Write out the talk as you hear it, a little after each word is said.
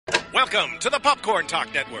Welcome to the Popcorn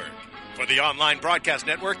Talk Network, for the online broadcast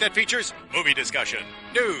network that features movie discussion,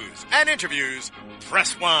 news, and interviews.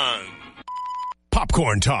 Press 1.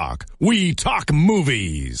 Popcorn Talk. We talk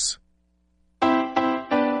movies.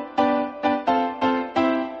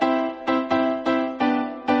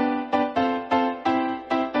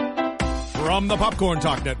 From the Popcorn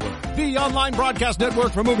Talk Network, the online broadcast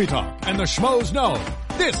network for movie talk, and the schmoes know,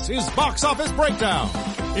 this is Box Office Breakdown.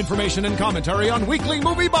 Information and commentary on weekly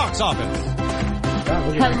movie box office.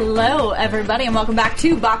 Hello, everybody, and welcome back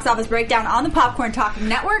to Box Office Breakdown on the Popcorn Talk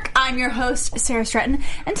Network. I'm your host, Sarah Stratton,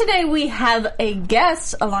 and today we have a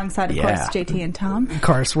guest alongside, of course, JT and Tom. Of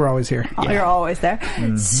course, we're always here. Oh, you're always there.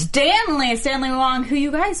 Mm-hmm. Stanley Wong, who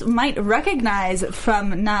you guys might recognize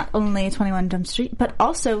from not only 21 Jump Street, but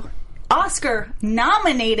also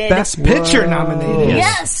Oscar-nominated. Best Picture nominated.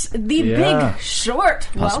 Yes, The Big Short.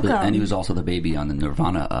 Welcome. And he was also the baby on the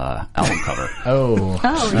Nirvana album cover.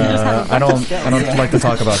 I don't like to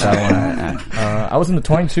talk about that one. I was in the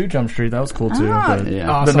 22 Jump Street. That was cool too. Awesome.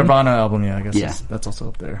 The Nirvana album, I guess that's also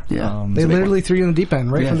up there. Yeah. They literally threw you in the deep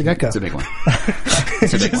end right from the get-go. It's a big one.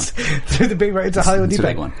 It's a big one. Threw the big right into Hollywood deep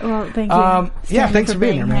end. It's a big one. Well, thank you. Thanks for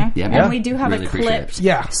being here, man. Yeah, and we do have really a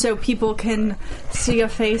clip so people can see a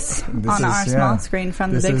face on our small screen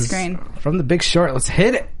from the big screen. From The Big Short. Let's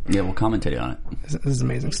hit it. Yeah, we'll commentate on it. This is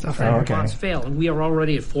amazing stuff. Bonds fail, and we are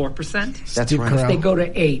already at 4%. That's right. If they go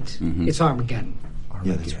to 8, it's Armageddon.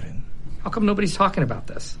 How come nobody's talking about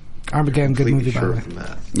this? Armageddon, good movie, by the way.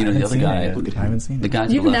 You know, the other guy. I haven't seen it. The guy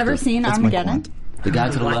to You've the left never of, seen Armageddon? The guy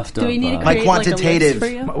to the left Do we need to of... create quantitative.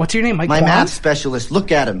 like a list for you? What's your name, Mike? My Kwon? math specialist.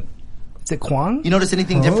 Look at him. Is it Kwon? You notice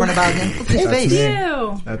anything different about him? Look at his face.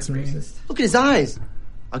 Ew. That's me. Look at his eyes.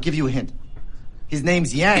 I'll give you a hint. His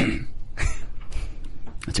name's Yang.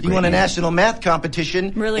 He won a national math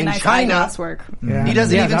competition Really in nice China. eyeglass work. Yeah. He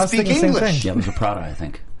doesn't I even was speak thinking the same English. thing. Yeah, it was a Prada, I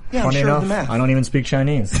think. Yeah, I'm Funny sure of enough, the math. I don't even speak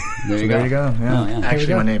Chinese. There you There go. you go. Yeah. Oh, yeah.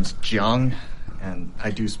 Actually, my name's Jiang, and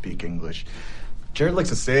I do speak English. Jared likes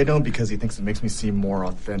to say I don't because he thinks it makes me seem more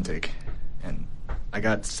authentic. And I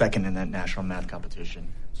got second in that national math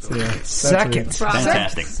competition. So Second.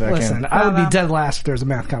 Fantastic. Listen, I would be dead last if there was a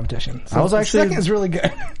math competition. So I was actually- second is really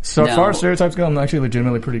good. So No. as far as stereotypes go, I'm actually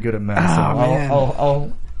legitimately pretty good at math. So man.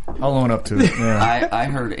 I'll own up to it. Yeah. I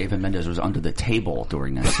heard Ava Mendes was under the table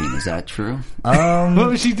during that scene. Is that true? What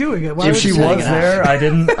was she doing? Why If was she was there, I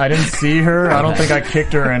didn't see her. I don't think I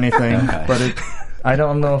kicked her or anything. Okay. But I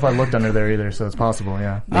don't know if I looked under there either. So it's possible.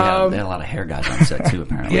 Yeah. They had a lot of hair guys on set too,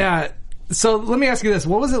 apparently. Yeah. So let me ask you this: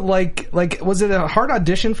 what was it like? Like, was it a hard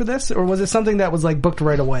audition for this, or was it something that was like booked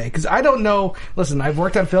right away? Because I don't know. Listen, I've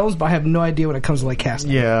worked on films, but I have no idea when it comes to like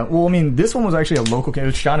casting. Yeah. Well, I mean, this one was actually a local case. It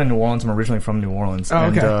was shot in New Orleans. I'm originally from New Orleans. Oh,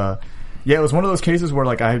 okay. And, yeah, it was one of those cases where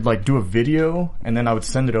like I'd like do a video and then I would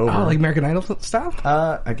send it over. Oh, like American Idol style?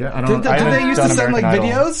 I guess I don't. Did they used to send like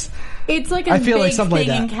videos? It's like a I feel big like something thing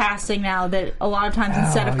like in that. casting now that a lot of times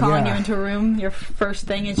instead of calling you into a room, your first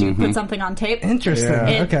thing is you put something on tape. Interesting.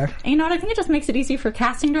 Yeah. Okay. And you know what? I think it just makes it easy for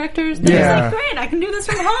casting directors. They're just like, great, I can do this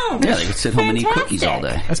from home. Yeah, they could sit home and eat cookies all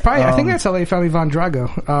day. That's probably. I think that's how they found Yvonne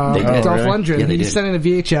Drago. They did. Dolph really? Lundgren. Yeah, they he did. sent in a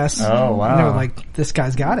VHS. Oh, wow. And they were like, this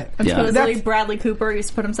guy's got it. And Yeah. supposedly Bradley Cooper used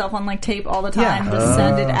to put himself on like tape all the time, Yeah. just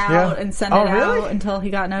send it out and send it really? out until he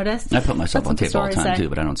got noticed. I put myself That's on what the tape all the stories time say. too,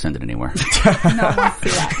 but I don't send it anywhere. No one wants to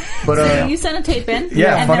see that. But, so you sent a tape in.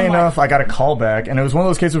 Yeah, and funny then what? enough, I got a call back, and it was one of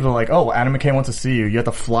those cases where like, oh, Adam McKay wants to see you. You have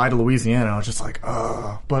to fly to Louisiana. And I was just like,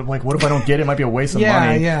 but like, what if I don't get it? It might be a waste of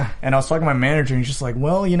money. Yeah. And I was talking to my manager, and he's just like,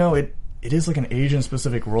 well, you know, it is like an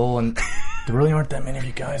Asian-specific role, and there really aren't that many of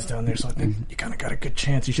you guys down there, so I think you kind of got a good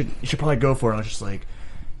chance. You should probably go for it. And I was just like,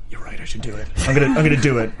 you're right, I should do it. I'm gonna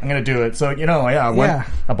do it. I'm gonna do it. So, you know, yeah, I went,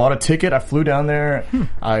 I bought a ticket, I flew down there,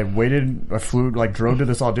 I drove to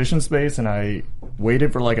this audition space, and I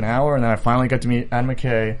waited for like an hour, and then I finally got to meet Adam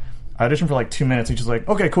McKay. I auditioned for like 2 minutes, he's just like,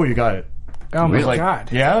 okay, cool, you got it. Oh my Really?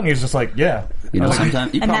 God. Yeah, and he's just like, yeah. You know,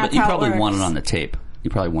 sometimes you And that's how it probably want it works. on the tape. You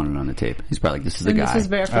probably want it on the tape. He's probably like, this is the And guy. this is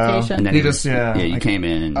verification. And then He it was- just, yeah. you Like, came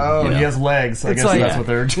in and, Oh, you know. he has legs. I It's guess like, that's what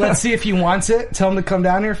they're let's see if he wants it. Tell him to come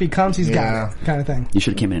down here. If he comes, he's Yeah. got it. Kind of thing. You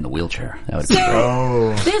should have came in a wheelchair. That would be great.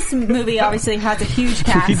 Oh. This movie obviously has a huge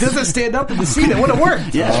cast. He doesn't stand up in the scene. It would have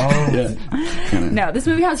worked. Yeah. No, this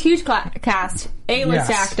movie has huge cast, A-list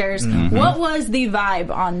Yes. actors. Mm-hmm. What was the vibe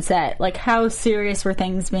on set? Like, how serious were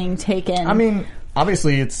things being taken? I mean,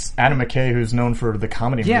 obviously it's Adam McKay who's known for the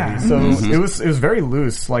comedy Yeah. movies, so it was very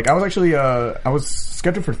loose. Like I was actually I was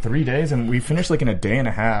scheduled for 3 days and we finished like in a day and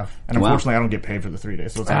a half, and Wow. unfortunately I don't get paid for the 3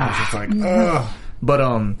 days, so it's just like ugh. But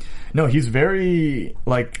no, he's very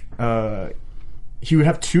like he would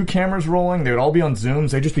have 2 cameras rolling. They would all be on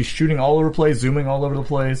zooms. They'd just be shooting all over the place, zooming all over the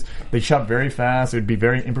place. They shot very fast. It would be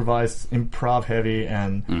very improv heavy.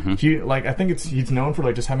 And he, like, I think he's known for,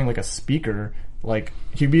 like, just having, like, a speaker. Like,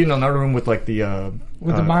 he'd be in another room with, like, the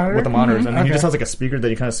monitor? with the monitors. And then he just has, like, a speaker that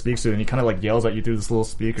he kind of speaks to, and he kind of, like, yells at you through this little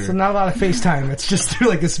speaker. So not a lot of FaceTime. It's just through,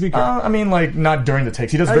 like, the speaker. I mean, like, not during the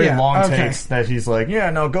takes. He does very long takes that he's like,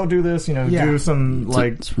 yeah, no, go do this, do some,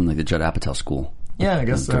 like... It's from, like, the Judd Apatow school. Yeah, I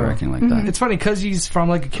guess so. Directing like that. It's funny because he's from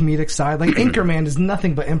like a comedic side. Like Anchorman is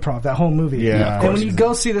nothing but improv. That whole movie. Yeah. And when you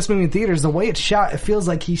go see this movie in theaters, the way it's shot, it feels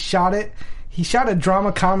like he shot a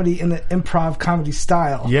drama comedy in the improv comedy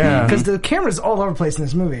style. Yeah. Because the camera's all over the place in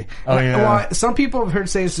this movie. Oh, yeah. While some people have heard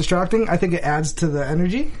say it's distracting, I think it adds to the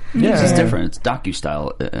energy. Yeah. It's just different. It's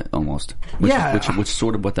docu-style almost. Which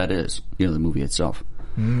sort of what that is. The movie itself.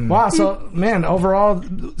 Wow, so man, overall,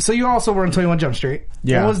 so you also were in 21 Jump Street.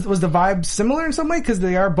 Yeah. Was the vibe similar in some way? Because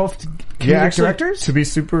they are both comedic directors? To be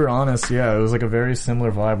super honest, yeah, it was like a very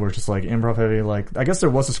similar vibe where it's just like improv heavy. Like, I guess there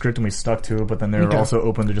was a script and we stuck to it, but then they were also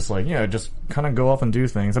open to just like, just kind of go off and do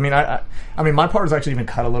things. I mean, I mean, my part was actually even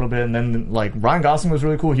cut a little bit, and then like Ryan Gosling was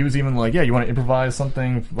really cool. He was even like, you want to improvise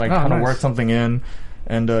something, like kind of work something in.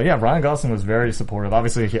 And Ryan Gosling was very supportive.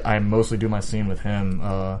 Obviously, I mostly do my scene with him.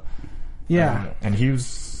 And he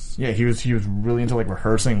was really into like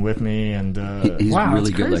rehearsing with me, and he's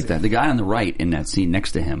really good like that. The guy on the right in that scene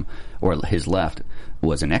next to him, or his left,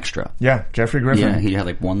 was an extra. Yeah, Jeffrey Griffin. Yeah, he had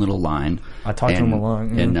like one little line. I talked to him a lot.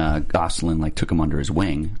 And Gosling like took him under his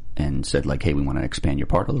wing and said like, "Hey, we want to expand your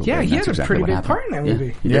part a little bit." Yeah, he had a pretty big part in that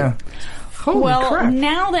movie. Yeah. Holy crap.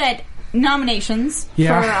 Now that nominations for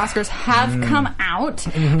Oscars have come out,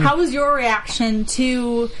 how was your reaction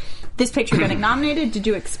to this picture getting nominated? Did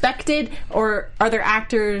you expect it, or are there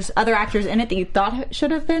other actors in it that you thought should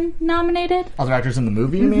have been nominated? Other actors in the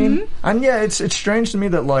movie, you mean? And it's strange to me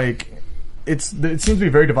that like it seems to be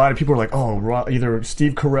very divided. People are like, either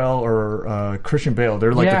Steve Carell or Christian Bale.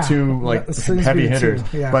 They're like the two like heavy hitters.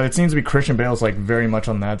 But it seems to be Christian Bale's like very much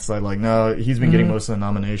on that side. Like, no, he's been getting most of the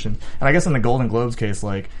nominations. And I guess in the Golden Globes case,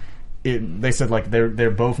 like they said like they're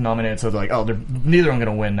both nominated, so they're like, neither of them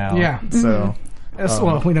gonna win now. Yeah. So.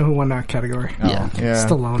 Well, we know who won that category. Yeah.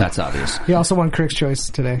 Stallone. That's obvious. He also won Critics' Choice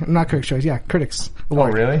today. Not Critics' Choice, Critics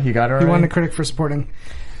Award. Oh, really? He got it already? He won the critic for supporting.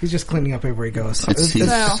 He's just cleaning up everywhere he goes.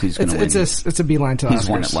 It's a beeline to Oscars. He's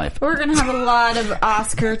won at life. We're going to have a lot of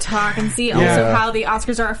Oscar talk and see also how the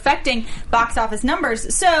Oscars are affecting box office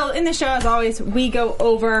numbers. So in the show, as always, we go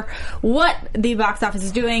over what the box office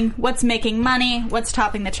is doing, what's making money, what's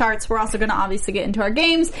topping the charts. We're also going to obviously get into our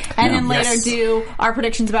games and then later do our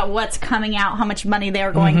predictions about what's coming out, how much money they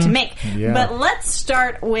are going to make. Yeah. But let's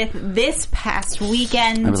start with this past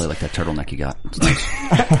weekend. I really like that turtleneck you got. It's nice.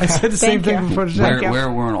 I said the same thing before the show.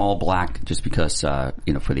 We're wearing all black just because, for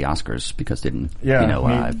the Oscars, because me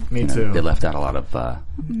too. They left out a lot of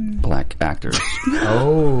black actors.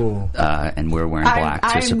 And we're wearing black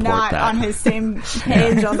to support that. I'm not on his same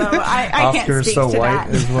page, although I can't speak to that.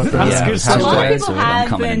 Is what a lot of people have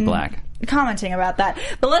coming been in black. Commenting about that.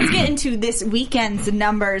 But let's get into this weekend's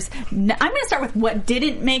numbers. I'm going to start with what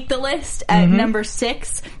didn't make the list at number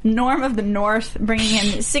 6. Norm of the North, bringing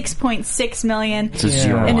in $6.6 million. It's a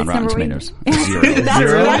 0 on Rotten Tomatoes. That's really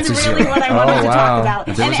what I wanted to talk about.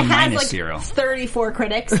 And it has like 0. 34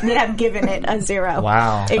 critics that have given it a 0.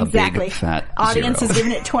 Wow. Exactly. A big, fat Audience 0. has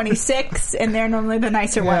given it 26, and they're normally the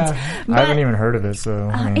nicer ones. But, I haven't even heard of it,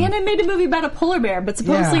 so... And it made a movie about a polar bear, but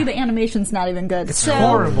supposedly the animation's not even good. It's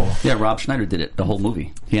horrible. Yeah, Rob Schneider did it, the whole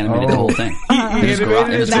movie. He animated the whole thing. That's a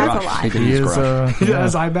lie. He got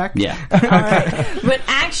his eye back? Yeah. All right. But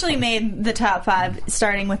actually made the top 5,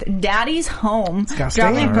 starting with Daddy's Home.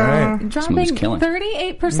 Dropping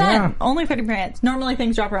 38%. Yeah. Only 30%. Normally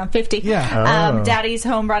things drop around 50%. Yeah. Daddy's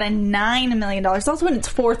Home brought in $9 million. It's also in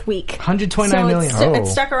its 4th week. $129 million.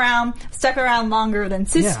 It's stuck around longer than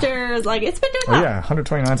Sisters. Like, it's been doing well. Yeah,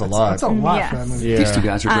 129's a lot. That's a lot for that movie. Yeah. These two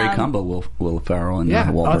guys are great combo, Will Ferrell and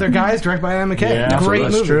Wahlberg. Other guys, directed by Anna McKay. Yeah, great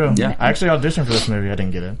that's movie. True. Yeah. I actually auditioned for this movie. I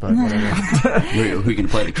didn't get it, but whatever. Who you can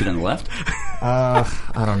play the kid on the left? I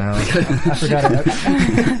don't know. I forgot it.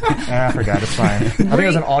 I forgot. It's fine. I think it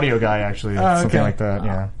was an audio guy, actually. Something like that,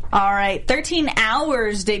 yeah. All right. 13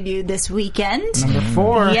 Hours debuted this weekend. Number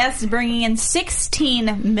 4. Yes, bringing in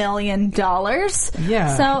 $16 million.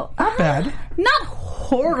 Yeah. So, not bad. Not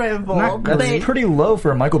horrible. That's pretty low for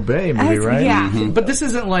a Michael Bay movie, right? Yeah. But this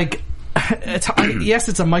isn't like...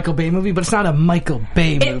 it's a Michael Bay movie, but it's not a Michael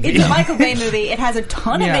Bay movie. It's a Michael Bay movie. It has a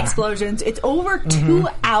ton of explosions. It's over 2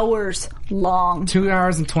 hours long. 2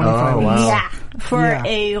 hours and 25 minutes. Yeah. For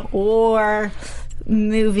a war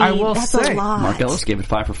movie. I will That's say, a lot. Mark Ellis gave it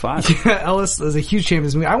 5 for 5. Ellis is a huge fan of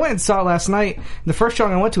this movie. I went and saw it last night. The first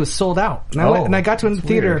showing I went to was sold out. And I went and I got to it in the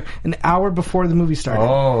theater weird. an hour before the movie started.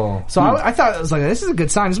 Oh. So I thought it was like, this is a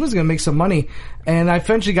good sign. This movie's going to make some money. And I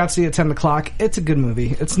eventually got to see it at 10 o'clock. It's a good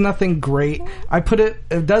movie. It's nothing great.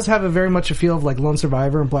 It does have a very much a feel of like Lone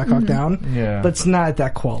Survivor and Black Hawk Down. Yeah. But it's not at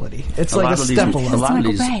that quality. It's like a step below. A lot of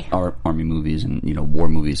these Bay. are army movies and war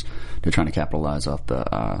movies. They're trying to capitalize off the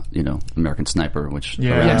American Sniper, which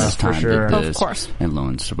around this for time sure. did this, Of course. and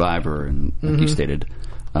Lone Survivor, and like you stated.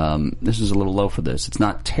 This is a little low for this. It's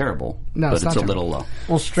not terrible, No, but it's it's not a little low.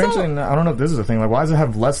 Well, strangely, I don't know if this is a thing. Like, why does it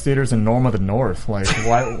have less theaters in Norma the North? Like,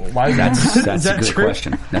 why That's Is a that good true?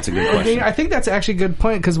 question. That's a good question. I think that's actually a good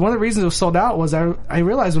point because one of the reasons it was sold out was I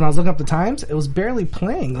realized when I was looking up the times it was barely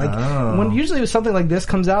playing. Like when usually something like this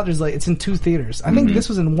comes out, there's like it's in 2 theaters. I think this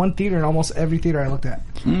was in 1 theater in almost every theater I looked at.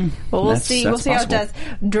 Well, we'll see. We'll see how it does.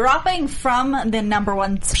 possible. Dropping from the number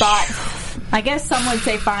 1 spot. I guess some would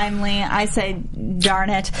say finally. I say darn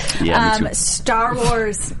it. Yeah, me too. Star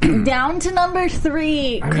Wars down to number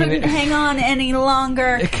 3. Couldn't hang on any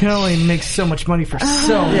longer. It can only make so much money for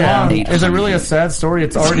so long. Is it really a sad story?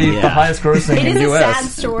 It's already the highest grossing It in is the a U.S. sad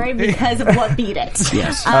story because of what beat it.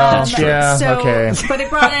 Yes, that's true. okay. But it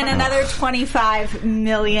brought in another $25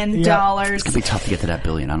 million. It's gonna be tough to get to that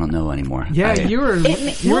billion. I don't know anymore. Yeah, you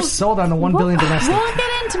were sold on the $1 billion domestic. We'll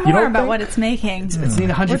get into more about what it's making. It's need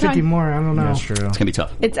 150 more. I don't know. That's true. It's gonna be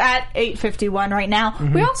tough. It's at 8:51 right now.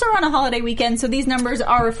 We also are on a holiday weekend, so these numbers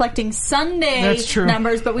are reflecting Sunday That's true.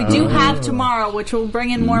 numbers, but we do have tomorrow, which will bring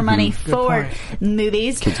in more money for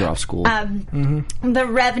movies. Kids are off school. The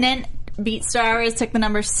Revenant beat Star Wars, took the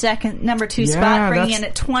number 2 Yeah, spot, bringing that's- in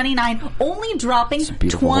at 29, only dropping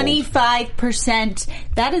beautiful 25%.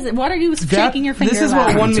 That is, what are you shaking your finger This is about?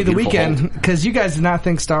 what won It's me a the beautiful weekend because you guys did not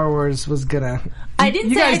think Star Wars was gonna. I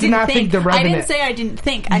didn't You say guys I did didn't not think The I Revenant. didn't say I didn't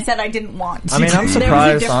think. I said I didn't want. I mean, I'm There was a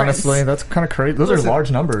surprised, difference. honestly. That's kind of crazy. Those Listen, are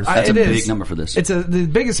large numbers. That's a it big is. number for this. The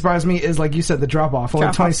biggest surprise to me is like you said, the drop off only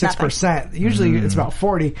Drop-off's 26%. Usually it's about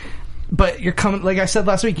 40. But you're coming, like I said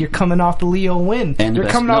last week, you're coming off the Leo win. And you're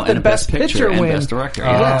best- coming no, off the and best picture and win. best director.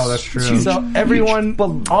 Oh, Yes. that's true. So everyone,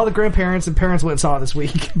 well, all the grandparents and parents went and saw it this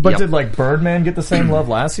week. But Yep. did like Birdman get the same love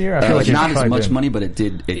last year? I feel like it not as probably much did. money, but it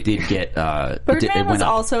did get. Birdman it was went up.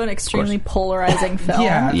 also an extremely polarizing film.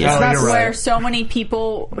 Yeah, Yeah. it's not you're right. Where so many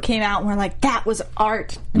people came out and were like, that was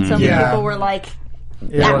art. And so many Yeah. people were like,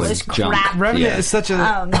 It that was was junk. crap. Revenant Yeah. is such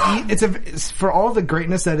a it's for all the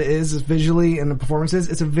greatness that it is visually and the performances.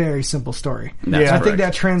 It's a very simple story. That's I think correct.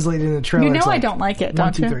 that translated in the trailer. You know it's I like don't like it, 1,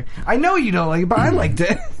 don't 2, you? 3. I know you don't like it, but I liked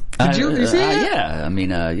it. Did you see it? Yeah, I mean,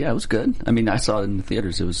 yeah, it was good. I mean, I saw it in the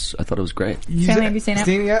theaters. I thought it was great. Stanley, have you seen it?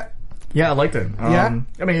 Seen it yet? Yeah, I liked it. Yeah?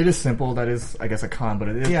 I mean, it is simple. That is, I guess, a con, but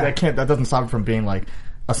it is, Yeah. that doesn't stop it from being like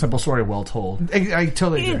a simple story well told. I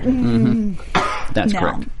totally agree. That's No,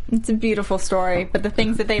 correct. it's a beautiful story, but the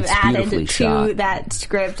things that they've It's added beautifully to shot. that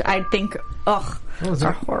script, I think, are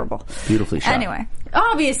horrible. Beautifully shot. Anyway,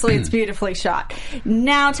 obviously it's beautifully shot.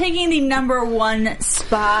 Now, taking the number 1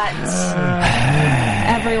 spot,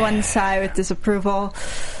 everyone sigh with disapproval.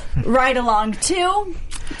 Ride Along 2.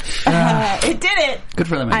 It did it. Good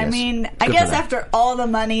for them, I guess. mean, Good I for guess them. after all the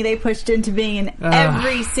money they pushed into being in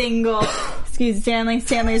every single... Excuse Stanley.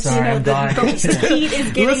 Stanley's, Sorry, I'm dying. the heat is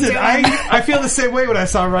getting Listen, to him. I feel the same way when I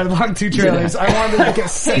saw Ride Along 2 trailers. I wanted to get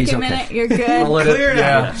sick. Take a okay. minute. You're good. I'll let Clear it, it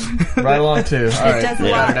yeah. Right along too. All right. It does a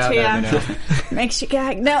lot to you. Makes you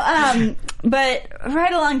gag. No, but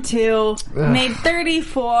Ride Along 2 made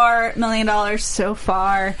 $34 million so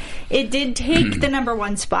far. It did take the number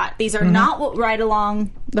 1 spot. These are not what Ride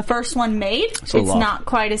Along, the first one, made. So it's low. not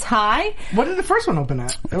quite as high. What did the first one open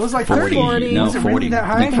at? It was like 40. 40. No, Was it 40. really that I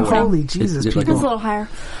high? think 40. Holy Jesus. It's like It's a little higher.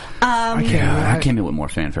 I came in with more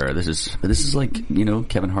fanfare. This is like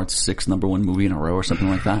Kevin Hart's 6th number 1 movie in a row or something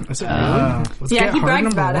like that. Is it really? Let's Yeah, get he hard bragged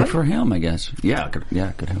number about one. it. Good for him, I guess. Yeah, good.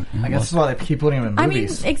 Yeah, good. I guess that's why they keep putting him in I mean,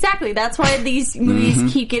 movies. exactly. That's why these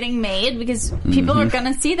movies keep getting made, because people are going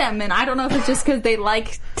to see them. And I don't know if it's just because they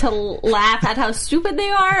like to laugh at how stupid they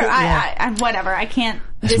are. I whatever. I can't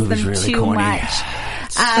diss them movie's really too corny. much.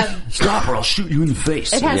 Stop or I'll shoot you in the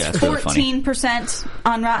face. It has yeah, it's really funny. 14%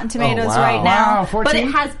 on Rotten Tomatoes wow. right now. Wow, 14? But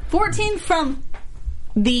it has 14 from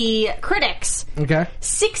the critics, Okay.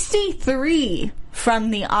 63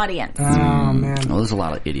 from the audience. Oh, man. Well, there's a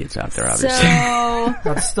lot of idiots out there, obviously. So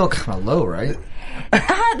That's still kind of low, right?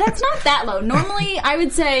 That's not that low. Normally, I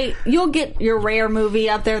would say you'll get your rare movie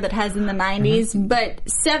out there that has in the 90s, but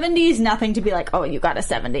 70s, nothing to be like, oh, you got a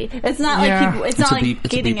 70. It's not like people. It's not like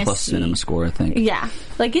getting a B+ cinema score, I think. Yeah,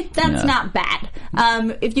 like that's not bad.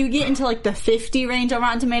 If you get into like the 50 range on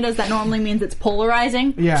Rotten Tomatoes, that normally means it's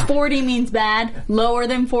polarizing. Yeah. 40 means bad. Lower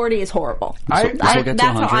than 40 is horrible. That's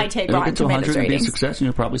how I take Rotten Tomatoes ratings. Be a ratings. success, and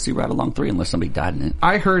you'll probably see Ride Along 3 unless somebody died in it.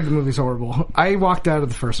 I heard the movie's horrible. I walked out of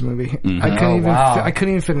the first movie. Mm-hmm. I couldn't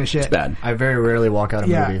even finish it. It's bad. I very rarely walk out of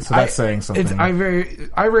movies, so that's saying something.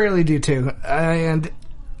 I rarely do too, and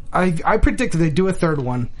I predict if they do a third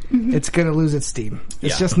one, it's going to lose its steam.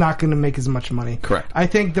 It's just not going to make as much money. Correct. I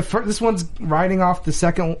think this one's riding off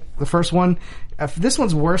the first one. If this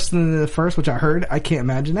one's worse than the first, which I heard, I can't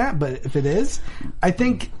imagine that. But if it is, I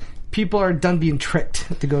think people are done being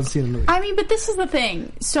tricked to go and see the movie. I mean, but this is the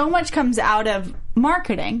thing. So much comes out of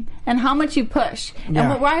marketing and how much you push. Yeah. And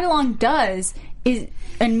what Ride Along does is,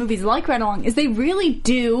 and movies like Ride Along, is they really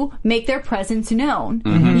do make their presence known.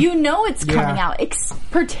 Mm-hmm. You know it's coming out,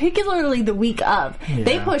 particularly the week of. Yeah.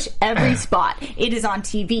 They push every spot. It is on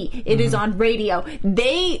TV. It is on radio.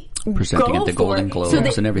 They presenting go at the for Golden it. Globes So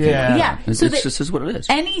they, and everything. Yeah. It's just is what it is.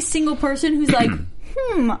 Any single person who's like,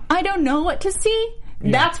 I don't know what to see,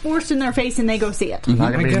 that's forced in their face and they go see it.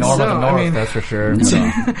 Not going to be Norm of the North, that's for sure.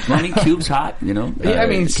 Well, I mean, Cube's hot, you know.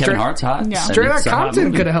 Kevin Hart's hot. Yeah. Straight Outta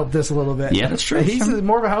Compton could have helped this a little bit. Yeah, that's true. He's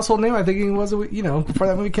more of a household name, I think he was, before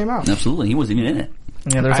that movie came out. Absolutely. He wasn't even in it.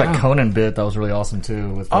 Yeah, there's that Conan bit that was really awesome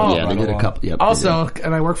too. With they did a couple. Yep, also,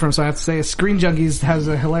 and I work for him, so I have to say, Screen Junkies has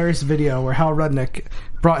a hilarious video where Hal Rudnick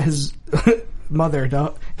brought his mother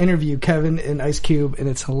to interview Kevin and Ice Cube, and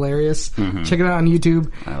it's hilarious. Mm-hmm. Check it out on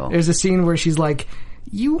YouTube. There's a scene where she's like,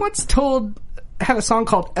 "You once had a song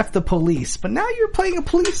called F the Police, but now you're playing a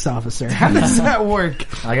police officer. How does that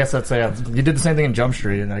work?" I guess that's you did the same thing in Jump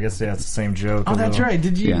Street, and I guess it's the same joke. Oh, that's right.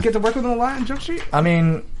 Did you get to work with him a lot in Jump Street? I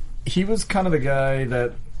mean, he was kind of the guy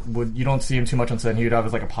that you don't see him too much on set, and he would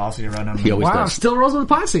have like a posse around him. He always does. Still rolls with a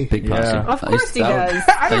posse. Big posse. Yeah. Of course he does.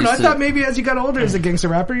 I don't know. I thought maybe as you got older as a gangster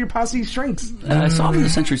rapper, your posse shrinks. I saw him in the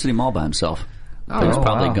Century City Mall by himself. He was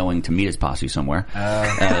probably going to meet his posse somewhere.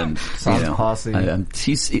 Posse.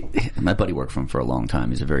 My buddy worked for him for a long time.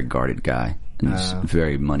 He's a very guarded guy. And he's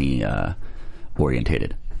very money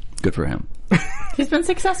orientated. Good for him. He's been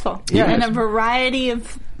successful in a variety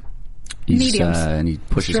of mediums. And he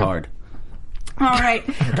pushes hard. All right.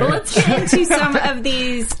 Well, let's get into some of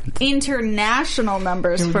these international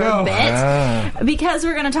numbers for a bit. Because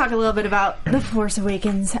we're going to talk a little bit about The Force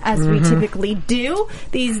Awakens, as we typically do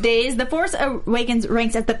these days. The Force Awakens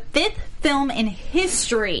ranks as the 5th film in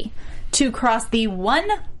history to cross the 1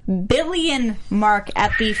 billion mark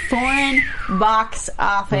at the foreign box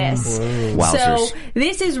office. So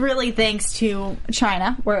this is really thanks to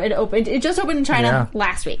China, where it opened. It just opened in China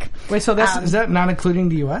last week. Wait, so is that not including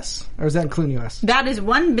the U.S. or is that including U.S.? That is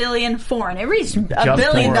 1 billion foreign. It reached $1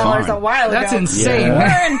 billion a while ago. That's insane.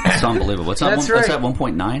 It's unbelievable. What's that? That's right. What's that?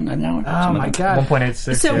 1.9 an hour? Oh my god.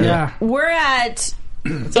 1.86. So we're at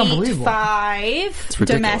It's unbelievable. 8.5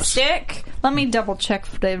 domestic. Let me double check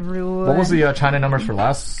for everyone. What was the China numbers for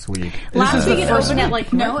last week? Last week it opened at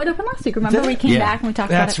it opened last week. Remember we came back and we talked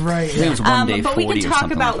about it. That's right. I think it was one day but we 40 can or talk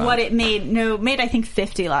something about like what that. it made. No, it made I think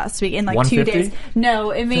 50 last week in 2 150? days. No,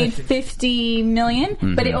 it made 50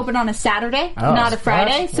 million, but it opened on a Saturday, not a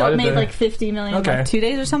Friday, so it made 50 million in 2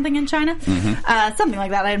 days or something in China. Something like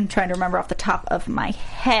that. I'm trying to remember off the top of my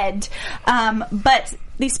head. But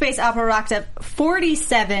the space opera rocked up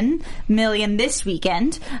 47 million this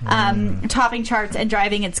weekend, topping charts and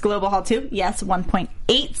driving its global haul to,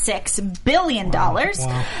 $1.86 billion.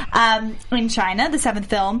 In China, the 7th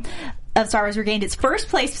film of Star Wars regained its first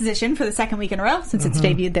place position for the second week in a row since it's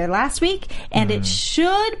debuted there last week, and it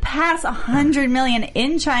should pass 100 million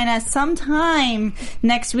in China sometime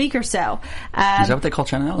next week or so. Is that what they call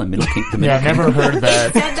China now? The Middle Kingdom? I've never heard that.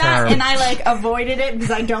 It said that, and I avoided it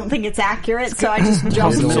because I don't think it's accurate, so I just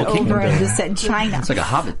jumped over and just said China. It's like a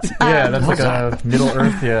Hobbit. That's like a Middle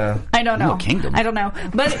Earth, I don't know. Middle Kingdom. I don't know.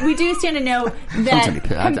 But we do stand to know that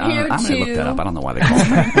I'm going to look that up. I don't know why they call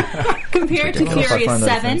it. Compared to Furious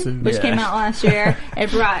 7, which came out last year, it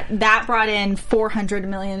brought in 400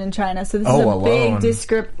 million in China. So this is a big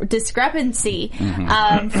discrepancy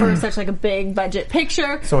for such a big budget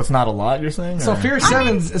picture. So it's not a lot, you're saying? So Furious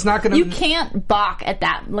 7 is not going to. You can't balk at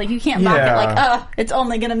that. You can't balk at it's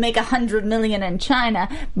only going to make 100 million in China.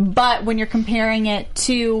 But when you're comparing it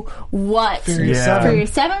to what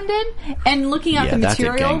Furious 7 did, and looking at the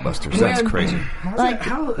material, that's gangbusters. That's crazy.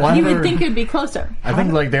 You would think it'd be closer. I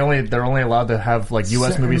think they're only allowed to have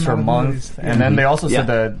U.S. movies for a month month, and then they also said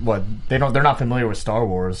that they're not familiar with Star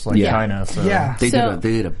Wars like China. So. Yeah, they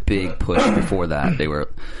did a big push before that. They were.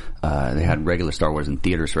 They had regular Star Wars in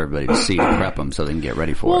theaters for everybody to see to prep them so they can get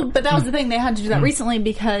ready for it. Well, but that was the thing. They had to do that recently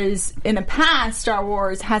because in the past, Star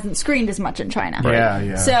Wars hasn't screened as much in China.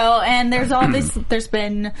 Yeah. So, and there's all this, there's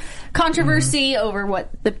been controversy over what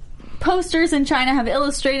the posters in China have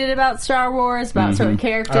illustrated about Star Wars, about certain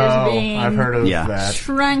characters being I've heard of that.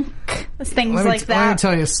 shrunk, things Let that. me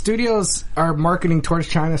tell you, studios are marketing towards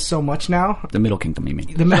China so much now. The Middle Kingdom, you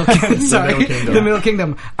mean? The Middle Kingdom. Sorry. The Middle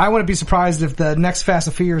Kingdom. I wouldn't be surprised if the next Fast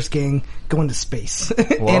and Furious gang go into space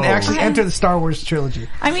and actually enter the Star Wars trilogy.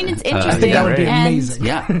 I mean, it's interesting. I think that would be amazing.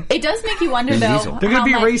 Yeah. It does make you wonder, though. They're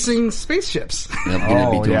going to be racing spaceships. They're going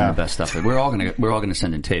to be doing the best stuff. We're all going to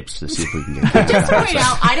send in tapes to see if we can get. Just to point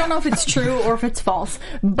out, I don't know if it's true or if it's false,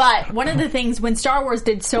 but one of the things when Star Wars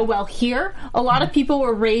did so well here, a lot of people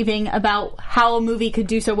were raving about how a movie could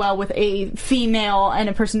do so well with a female and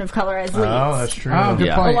a person of color as leads. Oh, that's true. Oh,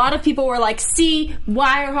 good point. A lot of people were like, see,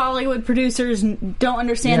 why are Hollywood producers don't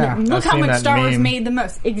understand that? Look how much Star Wars made the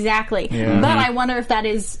most. Exactly. Yeah. But I wonder if that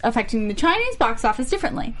is affecting the Chinese box office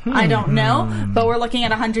differently. I don't know, but we're looking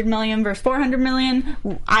at 100 million versus 400 million.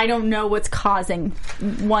 I don't know what's causing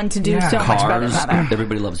one to do so much better than the other.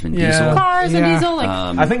 Everybody loves Vin Diesel. Cars and Diesel, like,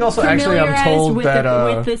 I think also actually I'm told with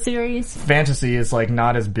that with the series. fantasy is like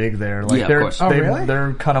not as big there. Like of course.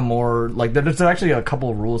 They're kind of more like there's actually a couple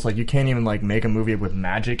of rules. Like you can't even like make a movie with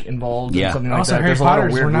magic involved or something like also, that. Harry There's a lot of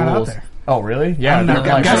Potter's weird were not rules. out there. Oh really? Yeah,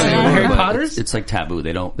 Harry But Potter's? It's like taboo.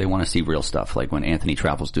 They want to see real stuff, like when Anthony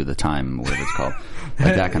travels through the time, whatever it's called,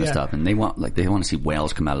 like that kind of stuff. And they want to see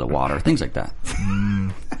whales come out of the water, things like that.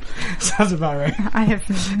 Sounds about right. I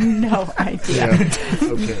have no idea.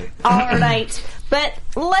 Okay. All right. But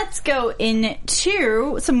let's go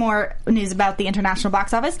into some more news about the international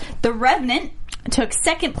box office. The Revenant took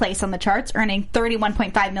second place on the charts, earning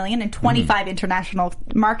 $31.5 million in 25 international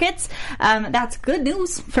markets. That's good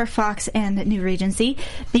news for Fox and New Regency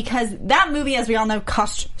because that movie, as we all know,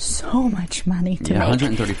 cost so much money to make.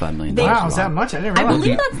 $135 million. Wow, is that much? I didn't realize. I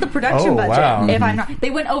believe that's the production budget. Wow. If I'm not, they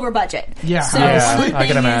went over budget. Yeah. So Yeah, one of the I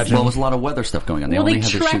can things imagine. Well, there was a lot of weather stuff going on. They Well, only they had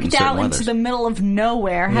to shoot in trekked certain out weathers. into the middle of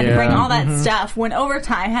nowhere, had to bring all that stuff, went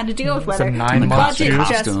overtime, had to deal with weather. Some 9 months Budget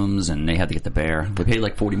just costumes, and they had to get the bear. They paid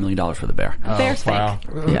like $40 million for the bear. bear's Wow.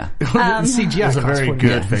 fake. Yeah. CGI It's a costs very $40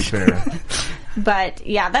 good fake bear. But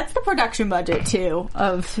yeah, that's the production budget too.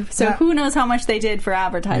 Who knows how much they did for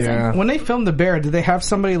advertising? Yeah. When they filmed the bear, did they have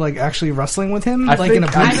somebody like actually wrestling with him, I like think, in a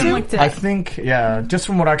I blue haven't suit? looked at I it. think, yeah, just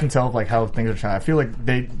from what I can tell of like how things are trying, I feel like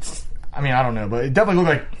they. I mean, I don't know, but it definitely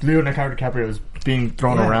looked like Leonardo DiCaprio was being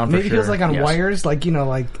thrown around. Maybe for he was sure. like on Yes. wires, like Crouch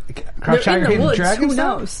They're in Tiger, the Hidden woods. Dragon. Who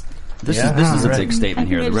stuff? knows? This is a big statement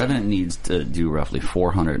here. The Revenant needs to do roughly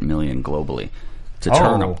 $400 million globally to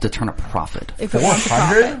turn a profit. If it wants a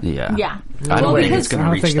profit. Yeah. Yeah. I don't Well, think it's because going I to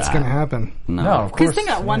don't reach think that. it's going to happen. No, of Because course. think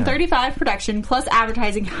about 135 production plus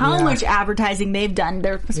advertising. How much advertising they've done?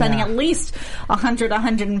 They're spending at least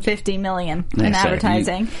 150 million in They say,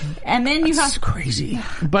 advertising, and then you That's have crazy.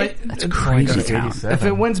 But That's crazy town. if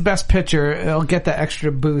it wins Best Picture, it'll get that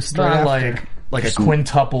extra boost. Not Right after. like a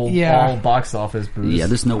quintuple all box office boost. Yeah,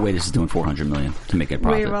 there's no way this is doing $400 million to make it a we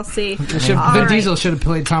profit. will see. Vin All right. Diesel should have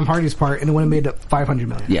played Tom Hardy's part, and it would have made it $500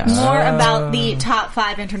 million. Yes. More about the top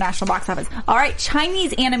 5 international box office. All right,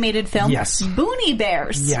 Chinese animated film. Yes. Boonie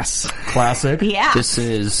Bears. Yes. Classic. Yeah. This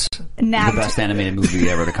is Nabbed. the best animated movie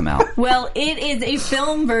ever to come out. Well, it is a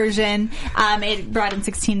film version. It brought in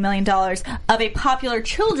 $16 million of a popular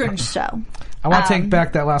children's show. I want to take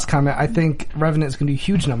back that last comment. I think Revenant is going to do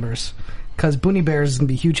huge numbers. Because Boonie Bears is going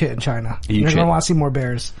to be a huge hit in China. You're going to want to see more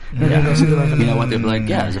bears. They're going to go see the Revenant. You know what? They'll be like,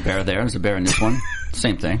 yeah, there's a bear there. There's a bear in this one.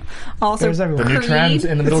 Same thing. Also, Bears everywhere. The new trend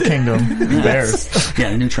in the Middle Kingdom. Bears. Yeah,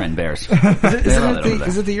 the new trend, bears.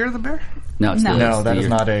 Is it the year of the bear? No, it's No. No, that is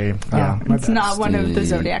not a. it's not one of the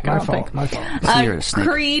Zodiac, I My don't fault. think. My fault. It's the year of the snake.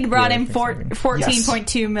 Creed brought in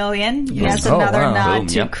 $14.2 million. Yes, another wow. nod Boom,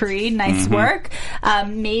 to yep. Creed. Nice work.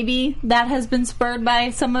 Maybe that has been spurred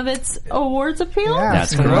by some of its awards appeal. Yeah,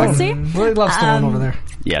 That's Stallone. correct. We'll see. Really love Stallone over there.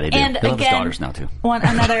 Yeah, they do. And They love his again- daughters now, too.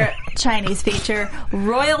 Another Chinese feature,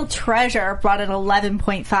 Royal Treasure, brought in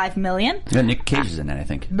 $11.5 million. Yeah, Nick Cage is in it, I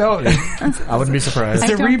think. No, it's I wouldn't be surprised. I a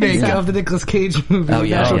don't think remake so. of the Nicolas Cage movie. Oh,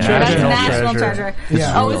 yeah, National yeah. Treasure. That's National National Treasure. Treasure.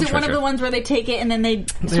 Yeah. Oh, Royal is it one of Treasure. the ones where they take it and then they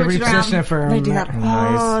switch it reposition around? it for they do that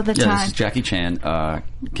all the Yeah, time. this is Jackie Chan,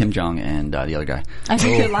 Kim Jong, and the other guy. I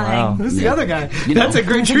think you're lying. Wow. Who's the other guy? You know. That's a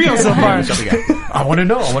great trio so far. The other guy. I want to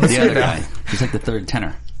know. I want to The see other that. guy. He's like the third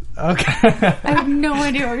tenor. Okay. I have no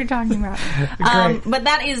idea what you're talking about. But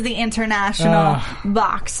that is the international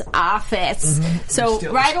box office. So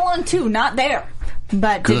right along too, not there.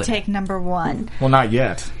 but Good. did take number 1. Well, not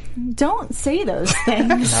yet. Don't say those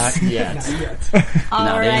things. Not yet. All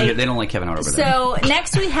No, right. they don't like Kevin Hart over there. So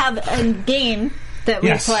next we have a game that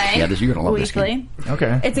we play. Yeah, you're gonna love this weekly. game.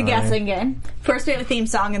 Okay. It's a guessing game. First we have a theme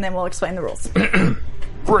song, and then we'll explain the rules.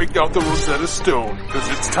 Break out the Rosetta Stone, because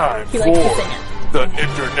it's time He for likes to sing it. the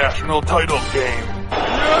international title game.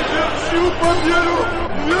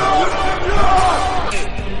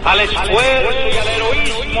 Al esfuerzo y al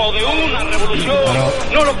heroísmo de una revolución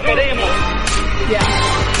no lo queremos.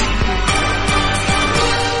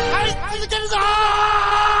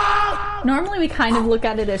 Normally we kind of look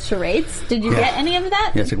at it as charades. Did you get any of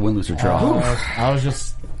that? Yeah, it's like win, lose, or draw. I was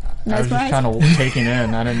just Mesmerized? kind of taking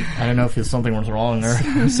in. I didn't know if something was wrong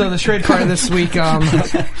there. So the charade part of this week, I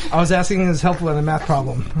was asking his help with a math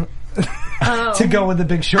problem. To go with the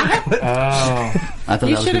Big Short. I thought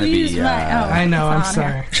You that was should going have to used be. my. Oh, I know, I'm it's on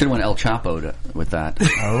here. sorry. Should have went El Chapo with that.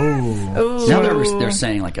 Oh. Now they're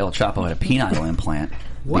saying like El Chapo had a penile implant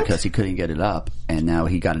because he couldn't get it up, and now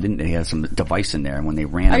he got it in. He had some device in there, and when they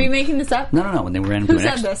ran, Are you making this up? No. When they ran Who into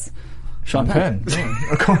an said this? Sean Penn.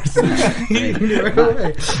 Of course.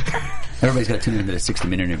 Everybody's got to tune into the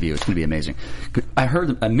 60-minute interview. It's going to be amazing. I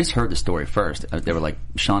misheard the story first. They were like,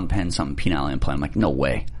 Sean Penn, something penile implant. I'm like, no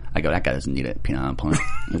way. I go, that guy doesn't need a penile implant.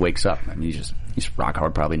 He wakes up. I mean, he's rock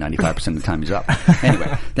hard probably 95% of the time he's up.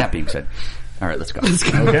 Anyway, that being said, all right, let's go.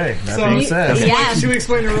 Okay, that being said. Yeah. Should we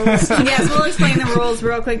explain the rules? Yes, we'll explain the rules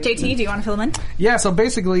real quick. JT, do you want to fill them in? Yeah, so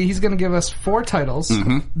basically he's going to give us 4 titles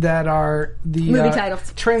that are the Movie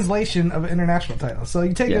titles. translation of international titles. So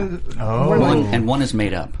you take one is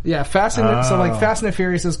made up. Yeah, Fast and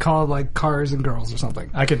Furious is called like Cars and Girls or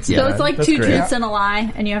something. I could see So that. it's like That's 2 great. truths and a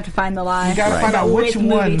lie, and you have to find the lie. You got to find out which with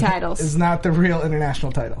movie one titles. is not the real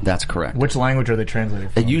international title. That's correct. Which language are they translating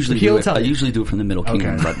I from? usually He'll do it. tell I you. usually do it from the Middle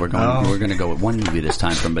Kingdom, Okay. but we're going to go with one movie this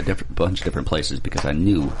time from a bunch of different places because I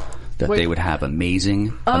knew that they would have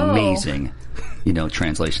amazing,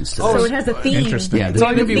 translations to this. So it has a theme. Interesting. Yeah, It's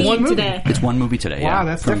only going to be Theme one movie. today. It's one movie today. Wow, yeah,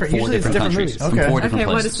 that's from different. 4 Usually it's different different countries. movies. From Okay. 4 different Okay,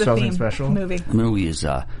 what places. is the Something theme special. movie? The movie is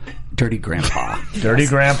Dirty Grandpa. Dirty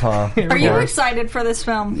Grandpa. Are you excited for this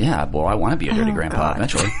film? Yeah, well, I want to be a dirty grandpa God.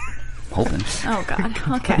 eventually. Hoping. Oh,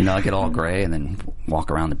 God. Okay. I get all gray and then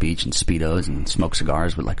walk around the beach in Speedos and smoke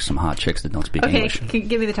cigars with like some hot chicks that don't speak Okay, English.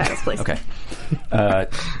 give me the titles, please. Okay.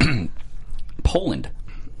 Poland.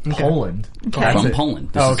 Poland. Okay. From Poland.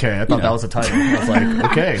 This Oh, is, okay. I thought that was a title. I was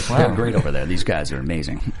like, okay, They're wow. great over there. These guys are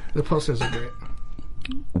amazing. The posters are great.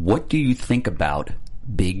 What do you think about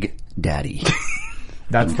Big Daddy?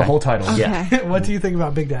 That's the whole title. Okay. Yeah. What do you think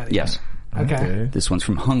about Big Daddy? Yes. Okay. This one's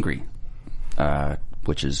from Hungary,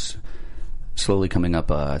 which is slowly coming up.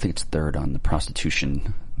 I think it's third on the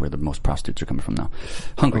prostitution, where the most prostitutes are coming from now.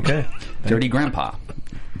 Hungary. Okay. Dirty Grandpa.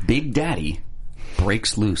 Big Daddy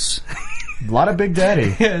breaks loose. A lot of Big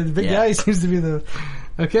Daddy. Yeah, Big Yeah. Daddy seems to be the...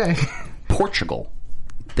 Okay. Portugal.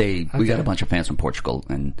 We got a bunch of fans from Portugal,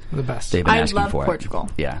 and The best. they've been I asking love for Portugal.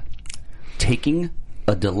 it. Yeah. Taking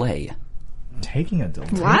a delay. Taking a delay.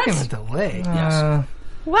 What? Taking a delay. Yes.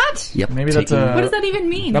 What? Yep. Maybe that's taking, a... What does that even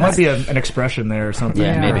mean? That might be an expression there or something.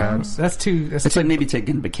 Yeah, maybe. perhaps. That's too... It's like maybe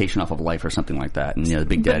taking vacation off of life or something like that, and the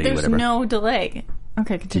Big But Daddy, there's whatever. no delay.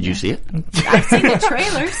 Okay, continue. Did you see it? I've seen the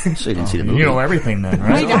trailers. So you didn't see the movie. You know everything then,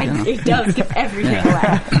 right? It does give everything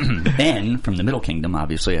away. And from the Middle Kingdom,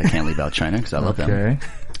 obviously, I can't leave out China because I love Okay.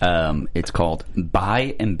 them. It's called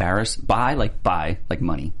Buy like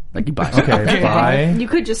money, like you buy. Okay. Bye. You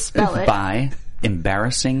could just spell it. Buy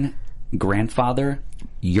Embarrassing Grandfather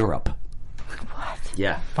Europe. What?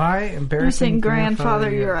 Yeah, By You're embarrassing saying Grandfather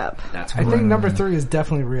Europe. that's. I think number 3 is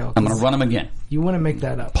definitely real. I'm gonna run them again. You wouldn't make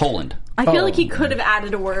that up. Poland. I feel like he could have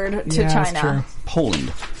added a word to Yeah, that's China. true. Poland.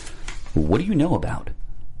 What do you know about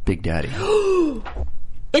Big Daddy?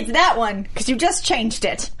 It's that one, because you just changed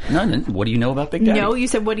it. No, what do you know about Big Daddy? No, you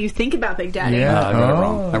said, what do you think about Big Daddy? Yeah.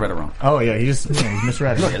 I read it wrong. Oh, yeah, he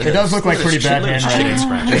misread it. It does look like pretty bad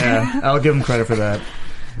handwriting. Yeah, I'll give him credit for that.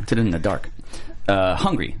 Did it in the dark.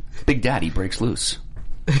 Hungary. Big Daddy breaks loose.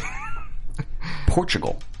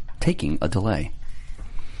 Portugal. Taking a delay.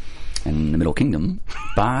 And the Middle Kingdom.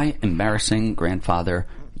 By embarrassing Grandfather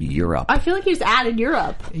Europe. I feel like you just added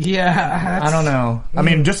Europe. Yeah. I don't know. I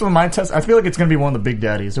mean, just with my test, I feel like it's going to be one of the Big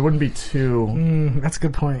Daddies. There wouldn't be two. That's a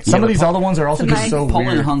good point. Some of these other ones are also It's a just nice- so Poland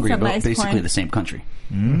weird. and Hungary, It's a both nice basically point. the same country.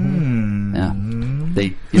 Yeah,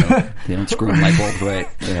 they don't screw in light bulbs right.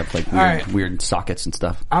 They have like weird sockets and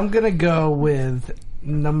stuff. I'm going to go with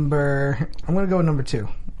number 2.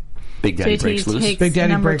 Big Daddy JT breaks loose. takes Big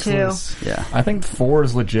Daddy number breaks 2. loose. Yeah, I think 4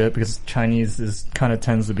 is legit because Chinese is kind of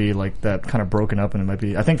tends to be like that, kind of broken up, and it might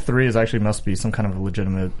be. I think 3 is actually must be some kind of a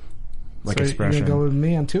legitimate So expression. you going to go with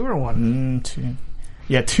me on 2 or 1? 2.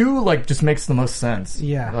 Yeah, 2 like just makes the most sense.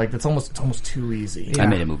 Yeah. Like it's almost too easy. I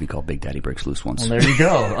made a movie called Big Daddy Breaks Loose once. Well, there you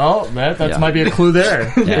go. Oh, that might be a clue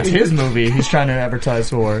there. It's his movie he's trying to advertise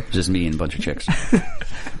for. Just me and a bunch of chicks.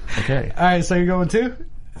 Okay. All right, so you're going 2?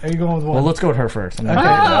 Are you going with 1? Well, let's go with her first. Okay. Sarah,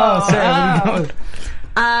 what are you going with?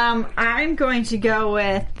 I'm going to go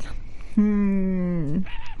with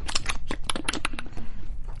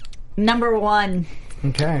number 1.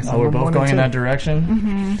 Okay. So we're both going in that direction?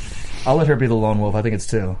 Mm-hmm. I'll let her be the lone wolf. I think it's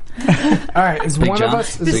 2. All right, is Big one John? of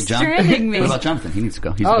us... Big John? Me. What about Jonathan? He needs to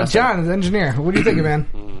go. He's the Oh, best John, the engineer. What do you think, man?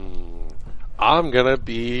 I'm gonna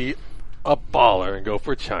be a baller and go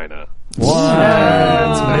for China.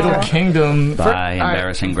 What? Middle Kingdom. By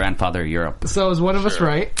embarrassing grandfather Europe. So is one of us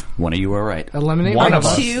right? One of you are right. Eliminate One one of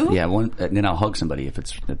of us. us. 2? Yeah, one. Then I'll hug somebody if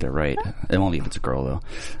they're right. Only if it's a girl though.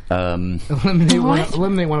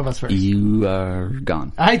 Eliminate one of us first. You are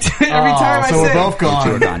gone. I do every time I so say we're both You two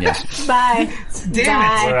are gone. gone. Yes. Bye.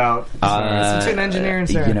 Damn We're out. It's an engineer and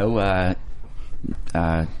Sarah. You know,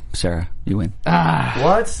 Sarah, you win.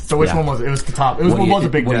 What? So which Yeah. one was it? It was the top. It was what was a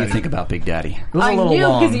Big What do Daddy? you think about Big Daddy? It was I a little knew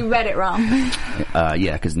long. because you read it wrong.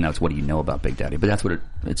 Yeah, because now it's what do you know about Big Daddy? But that's what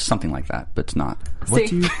it's something like that, but it's not. What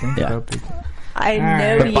do you think Yeah. about Big Daddy? I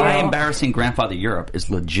know But you. by embarrassing grandfather Europe is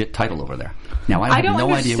legit title over there. Now I I have don't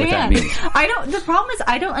no idea understand. what that means. The problem is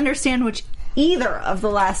I don't understand which either of the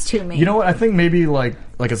last 2 mean. You know what? I think maybe like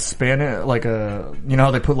a Spanish, like a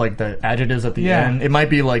how they put like the adjectives at the Yeah. end. It might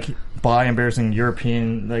be like by embarrassing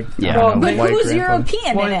European, like Yeah. I don't know, but white who's grandfather.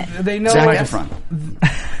 European in it? They know. Zac like, Efron.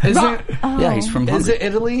 is it? Yeah, he's from Is Hungary. it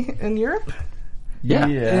Italy in Europe? Yeah.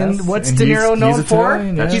 Yes. And what's And De Niro he's known for?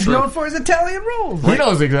 Italian, yeah. He's true. known for his Italian roles. He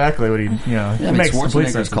knows exactly what he, Yeah, it I mean, makes complete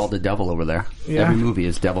Schwarzenegger's sense. called the devil over there. Yeah. Every movie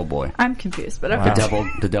is Devil Boy. I'm confused, but The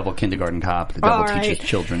okay. devil kindergarten cop. The devil All teaches right.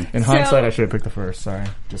 children. In So- hindsight, I should have picked the first. Sorry,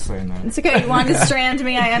 just saying that. It's okay. You wanted to strand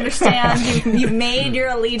me. I understand. You've made your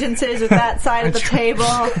allegiances with that side of the table.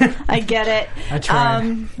 I get it. I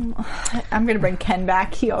tried. I'm going to bring Ken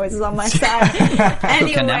back. He always is on my side. Ken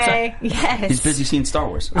Anyway, Napzok? yes. He's busy seeing Star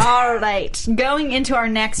Wars. All right. Going into our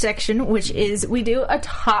next section, which is we do a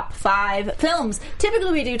top 5 films.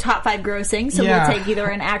 Typically, we do top 5 grossing. So Yeah. we'll take either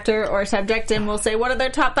an actor or a subject and we'll say, what are their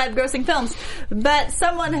top 5 grossing films? But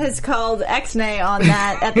someone has called Xnay on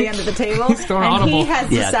that at the end of the table. He's throwing And he audible.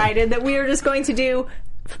 has Yeah. decided that we are just going to do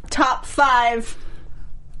top 5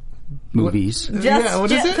 Movies. Yeah,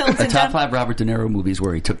 what is it? films The in top general. 5 Robert De Niro movies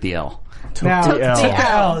where he took the L. Now, the L. take the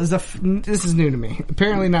L is this is new to me.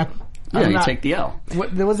 Apparently not. Yeah, I'm you not- take the L.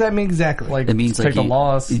 What does that mean exactly? Like It means take like the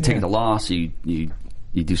loss. You take yeah. the loss. You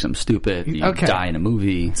do something stupid. You Okay. die in a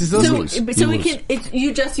movie. So- you So, lose. so You we lose.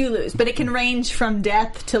 can you lose, but it can range from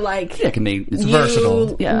death to like Yeah, it can make it's you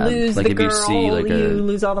versatile. Yeah, lose like the if girl, you see like you a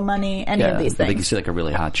lose all the money, any of these like you things. see like a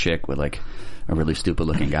really hot chick with like a really stupid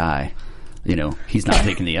looking guy. You know, he's not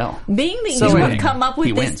taking the L. Being that So you winning. have come up with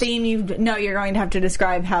He this wins. theme, you're going to have to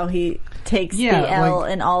describe how he takes Yeah, the L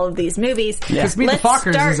like- in all of these movies. Because Meet Let's the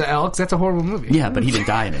Fockers start- is an L, because that's a horrible movie. Yeah, but he didn't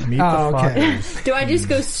die in it. Meet Oh, the okay. Fockers. Do I just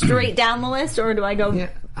go straight down the list, or do I go? Yeah.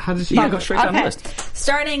 How did she Yeah, go straight down the Okay. list.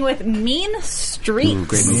 Starting with Mean Streets. Ooh,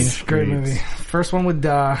 great movie. Great movie. First one with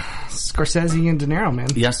Scorsese and De Niro, man.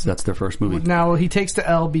 Yes, that's their first movie. Now he takes the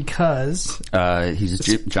L because He's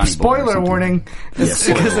Johnny Boy or spoiler something. warning. Yeah,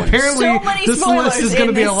 spoiler Because warning. apparently So many this spoilers list is going to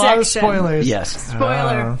in be a this lot of section. spoilers. Yes.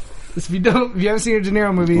 Spoiler. If you haven't seen your De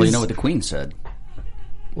Niro movies, Well, you know what the Queen said.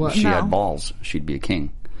 What? She No. had balls. She'd be a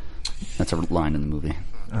king. That's a line in the movie.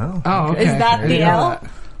 Oh. Oh, okay. Is that I the didn't know L? that.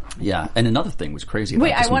 Yeah, and another thing was crazy. Wait,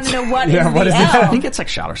 about I this want to movie. know what Yeah, is what the is L. that? I think it's like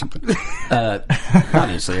shot or something.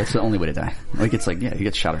 Obviously, that's the only way to die. Like it's like he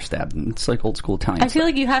gets shot or stabbed. And it's like old school Italian. I feel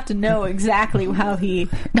like you have to know exactly how he.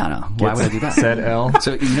 no. Why would I do that? Said L.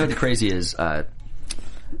 So you know what the crazy is.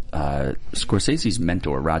 Scorsese's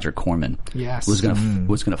mentor Roger Corman Yes. was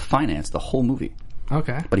gonna finance the whole movie,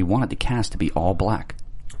 Okay. but he wanted the cast to be all black.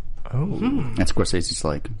 Oh. And Scorsese's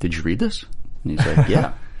like, "Did you read this?" And he's like,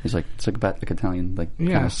 "Yeah." He's like, "It's like about like Italian, like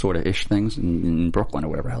Yeah. kind of sort of ish things in Brooklyn or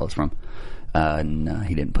wherever the hell it's from." And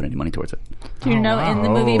he didn't put any money towards it. Do you know in the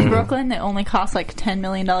movie Oh. Brooklyn, it only cost like $10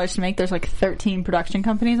 million to make. There's like 13 production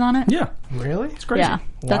companies on it. Yeah, Really? It's crazy. Yeah,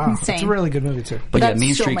 that's Wow. insane. It's a really good movie too. But That's yeah,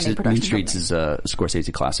 Mean so Streets. many Mean production Streets is a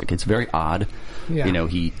Scorsese classic. It's very odd. Yeah. You know,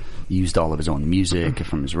 he used all of his own music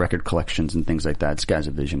from his record collections and things like that. This guy's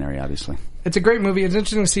a visionary, obviously. It's a great movie. It's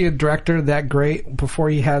interesting to see a director that great before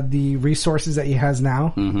he had the resources that he has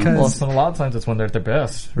now. Well, so a lot of times it's when they're at their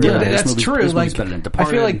best. Mm-hmm. Yeah, Really. this That's movie's- true. this movie's Like, better than I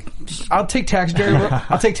Departed. feel like I'll take Taxi Driver.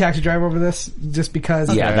 I'll take Taxi Driver over this just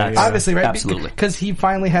because. Yeah, that's obviously right. absolutely. Because he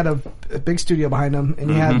finally had a big studio behind him, and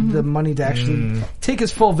he had the money to actually take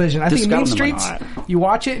his full vision. I think Mean Streets, you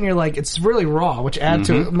watch it and you're like, it's really raw, which adds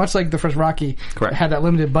to it, much like the first Rocky had that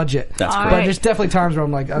limited budget. That's correct. But there's definitely times where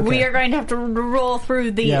I'm like, okay. We are going to have to roll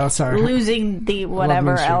through the losing the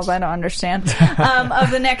whatever else I don't understand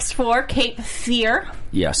of the next 4. Cape Fear.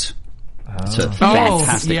 Yes. It's a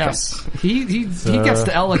fantastic film. He gets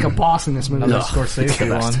the L like a boss in this movie. Another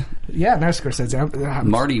Scorsese one. Yeah, no Scorsese.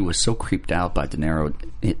 Marty was so creeped out by De Niro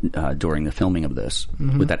during the filming of this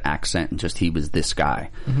with that accent, and just he was this guy,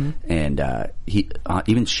 and he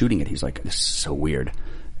even shooting it, he's like, this is so weird.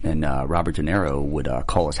 And Robert De Niro would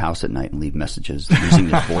call his house at night and leave messages using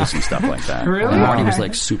his voice and stuff like that. Really? And Marty was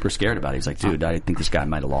like super scared about it. He's like, dude, I think this guy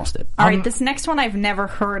might have lost it. All right, this next one I've never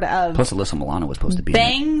heard of. Plus, Alyssa Milano was supposed to be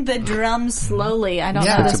Bang the Drums Slowly. I don't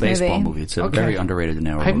know this movie. It's a baseball movie. It's a very underrated De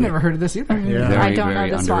Niro movie. I've never heard of this either. I don't know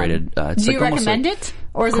this underrated. one. Do you recommend it?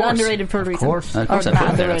 Or is it underrated for a reason? Of course I put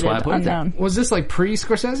it there. That's why I put it there. Was this like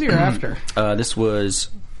pre-Scorsese or after? This was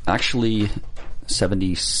actually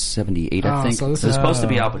 78, I think. So it was supposed to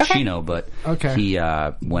be Al Pacino, but he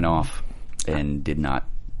went off and did not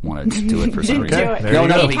want to do it for some reason.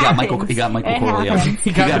 No, he got Michael Corleone.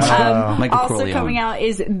 Also coming out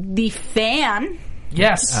is The Fan.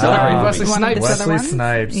 Yes. Wesley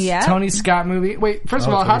Snipes. Yeah. Tony Scott movie. Wait, first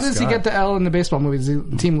of all, how does he get the L in the baseball movie? Does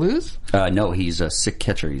the team lose? No, he's a sick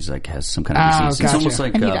catcher. He's like has some kind of disease. Gotcha.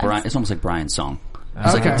 It's almost like Brian's song.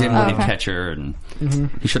 He's like a dim-witted catcher, and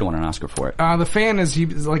he should have won an Oscar for it. The Fan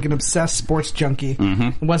he's like an obsessed sports junkie.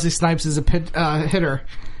 Wesley Snipes is a hitter.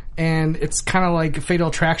 And it's kind of like Fatal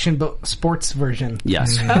Attraction, but sports version.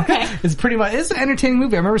 Yes. Okay. It's pretty much, it's an entertaining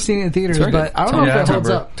movie. I remember seeing it in theaters, but I don't know if it holds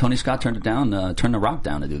up. Tony Scott turned it down, turned The Rock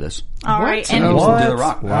down to do this. All right. And he was to do The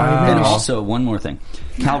Rock. Wow. And also, one more thing.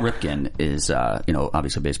 Cal Ripken is,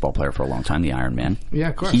 obviously a baseball player for a long time, the Iron Man. Yeah,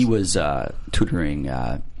 of course. He was tutoring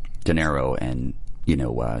De Niro and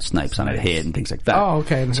Snipes on a hit and things like that. Oh,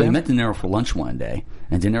 okay. So he met De Niro for lunch one day,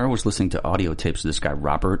 and De Niro was listening to audio tapes of this guy,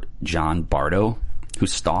 Robert John Bardo, who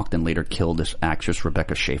stalked and later killed this actress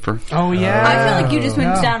Rebecca Schaefer. Oh, yeah. I feel like you just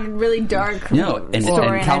went down a really dark and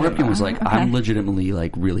story. Cal Ripken was like, I'm legitimately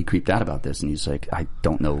like really creeped out about this. And he's like, I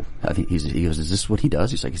don't know. I think he goes, is this what he does?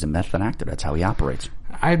 He's like, he's a method actor. That's how he operates.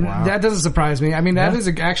 That doesn't surprise me. I mean, that is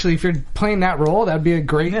actually, if you're playing that role, that'd be a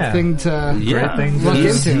great thing to look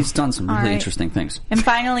into. He's done some really interesting things. And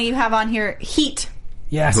finally, you have on here Heat.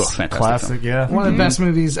 Yes. Classic, One of the best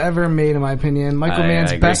movies ever made, in my opinion. Michael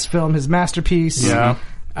Mann's best film, his masterpiece. Yeah.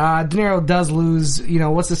 De Niro does lose,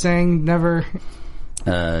 what's the saying? Never...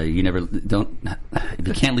 you never don't. If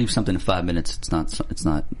you can't leave something in 5 minutes, it's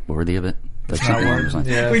not worthy of it. That's not worth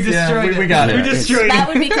it. We destroyed it. We got it. We destroyed it. That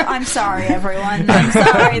would be. I'm sorry, everyone. I'm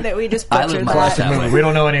sorry that we just butchered I live my life that way. We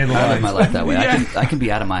don't know any of the lines. I live my life that way. I can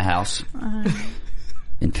be out of my house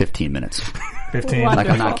in 15 minutes. 15. Wonderful. Like,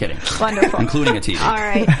 I'm not kidding. Wonderful. Including a TV. All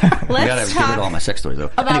right. I gotta get rid of all my sex toys, though.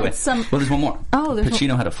 Anyway, there's one more. Oh,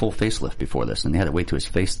 Pacino had a full facelift before this, and they had to wait to his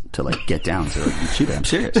face to get down to shoot it. I'm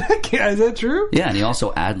serious. Is that true? Yeah, and he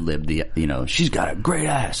also ad-libbed the, she's got a great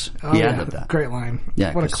ass. He ad-libbed that. Great line.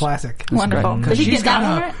 Yeah. What a classic. Wonderful. Did he get that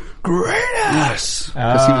one right? Great ass.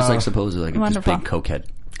 Because he was supposedly this big cokehead.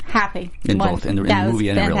 Happy. In both, in the movie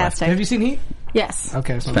and in real life. Have you seen Heat? Yes.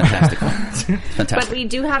 Okay. So fantastic. Fantastic. But we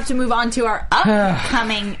do have to move on to our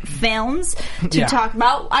upcoming films to talk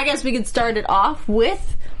about. I guess we could start it off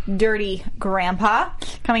with Dirty Grandpa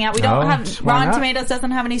coming out. We don't have Rotten Tomatoes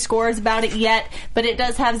doesn't have any scores about it yet, but it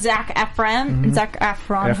does have Zac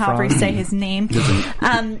Efron, however you say his name. There's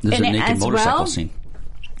a naked motorcycle scene.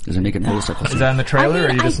 There's a naked motorcycle scene. Is that in the trailer, or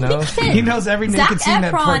you just know? He knows every naked scene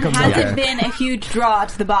that Efron comes hasn't been a huge draw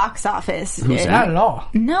to the box office. Not at all.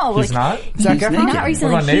 No, he's not. Zac Efron? Not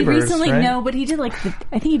recently. What about Neighbors, he recently right? but he did I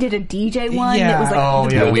think he did a DJ one. Yeah. That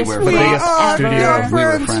was the we biggest were flop We ever.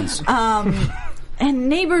 were friends. And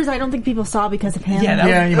Neighbors, I don't think people saw because of him.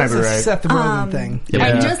 Yeah, you might be right. Seth Rogen thing.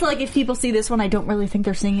 And just like if people see this one, I don't really think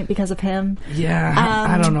they're seeing it because of him. Yeah,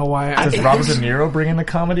 I don't know why. Does Robert De Niro bring in the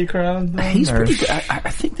comedy crowd? Then, he's pretty good.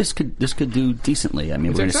 I think this could do decently. I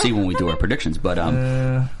mean, we're going to see when we do our predictions, but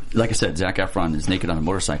like I said, Zac Efron is naked on a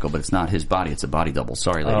motorcycle, but it's not his body; it's a body double.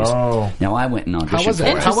 Sorry, ladies. Oh. Now I went and auditioned for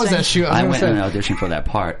it. How was that shoot? I went and auditioned for that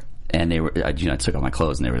part. And they were, I took off my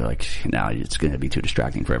clothes, and they were like, "No, it's going to be too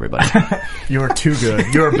distracting for everybody." You were too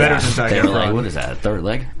good. You were better than Zac Efron. They were like, "What is that? A third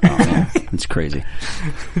leg?" Oh man, it's crazy.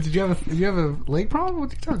 Did you have a leg problem?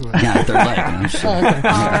 What are you talking about? Yeah, a third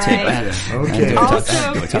leg.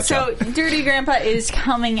 Also, so Dirty Grandpa is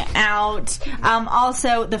coming out.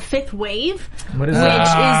 Also, The Fifth Wave, which is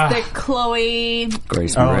the Chloe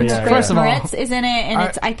Grace Moretz. Grace Moretz is in it, and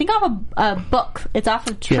it's I think off a book. It's off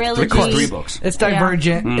of Trilogy. 3 books. It's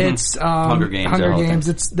Divergent. It's It's Hunger Games.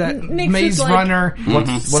 It's that Mixed Maze with, like- Runner,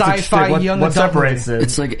 sci-fi young what adult separates movie. it?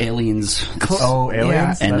 It's like Aliens.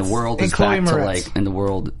 Aliens? And the world is Chloe back to Moretz. like, and the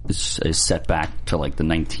world is set back to like the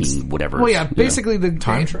 19 whatever. Well, yeah, basically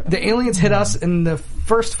the aliens hit us, and the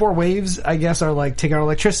first 4 waves, I guess, are like take out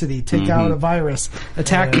electricity, take out a virus,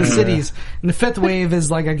 attack the cities, and the 5th wave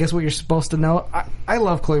is like I guess what you're supposed to know. I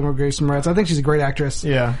love Chloe Grace Moretz. I think she's a great actress.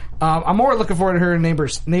 Yeah. I'm more looking forward to her in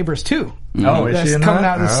Neighbors 2. Oh, is That's she in coming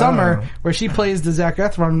that? out this summer, where she plays the Zac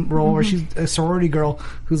Efron role, where she's a sorority girl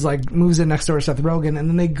who's like moves in next door to Seth Rogen, and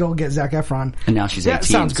then they go get Zac Efron. And now she's 18,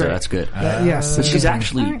 sounds so great. that's good. Yes, But she's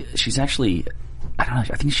actually, I don't know,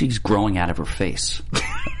 I think she's growing out of her face.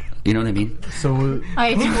 You know what I mean? So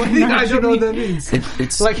I don't know what that means.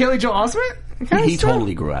 It's like Haley Joel Osment? He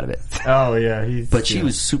totally grew out of it. Oh yeah, but she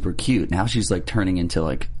was super cute. Now she's like turning into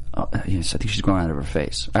like, yes, I think she's growing out of her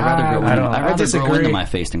face. I'd rather grow into my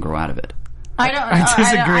face than grow out of it. I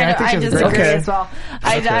disagree. I disagree Okay. as well.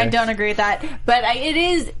 I don't agree with that. But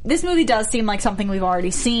this movie does seem like something we've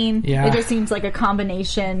already seen. Yeah. It just seems like a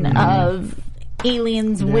combination of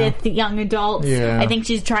aliens with young adults. Yeah. I think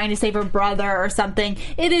she's trying to save her brother or something.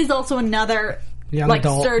 It is also another Young like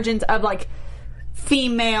adult. surgeons of like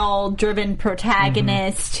female-driven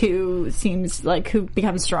protagonist who seems like who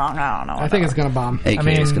becomes strong. I don't know. I think it's gonna bomb.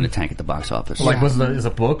 AKA it's going to tank at the box office. Like, is a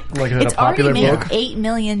book? Like, is it It's a popular already made book? $8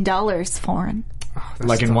 million foreign.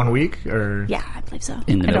 Like in 1 week, or Yeah, I believe so.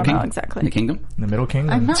 In the I Middle don't know Kingdom? exactly. In the Kingdom? the Middle Kingdom?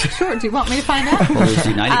 I'm not sure. Do you want me to find out? Well, there's the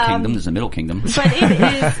United Kingdom, there's the Middle Kingdom. But it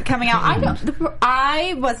is coming out.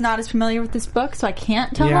 I was not as familiar with this book, so I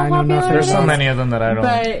can't tell Yeah, I how know popular nothing. it There's is. so many of them that I don't.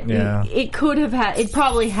 But yeah. it could have had. It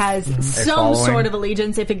probably has some following. sort of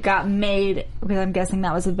allegiance if it got made, because I'm guessing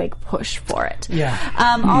that was a big push for it. Yeah.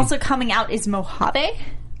 Also coming out is Mojave.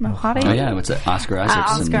 Mojave. Oh, yeah, what's it? Oscar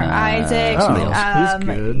Isaacs. Oscar and, Isaac. somebody else. He's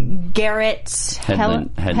good. Garrett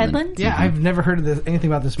Headland. Headland? Yeah, I've never heard of anything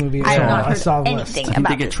about this movie. I have so not I heard saw the list. anything I think about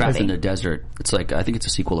they get this trapped movie. in the desert. It's like, I think it's a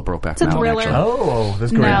sequel to Brokeback a Mountain, thriller. actually. Oh, this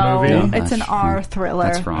great No, movie. it's an R thriller.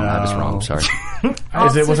 That's wrong. I was wrong. I'm sorry.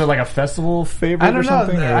 Was it like a festival favorite I don't or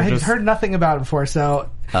something? know. or I had just- heard nothing about it before, so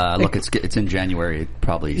Look, it's in January.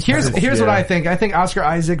 Probably. here's what I think. I think Oscar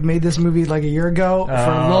Isaac made this movie like a year ago for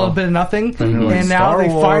a little bit of nothing, and now Star they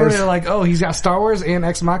Wars. finally are like, oh, he's got Star Wars and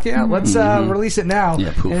Ex Machina. Let's release it now.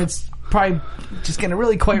 Yeah, poof. And it's probably just going to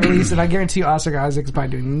really quite release, and I guarantee you Oscar Isaac's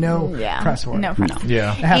probably doing no press for it. No press.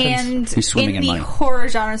 Yeah. It happens. And He's swimming in in the money. horror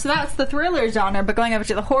genre, so that's the thriller genre, but going over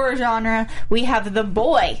to the horror genre, we have The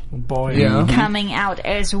Boy Boy, coming out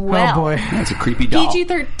as well. Oh boy. That's a creepy doll.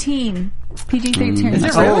 PG-13. PG-13. Is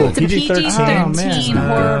it really? It's a PG-13. PG-13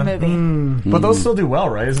 horror movie. But those still do well,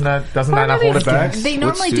 right? Doesn't that Horror not hold movies, it back? They What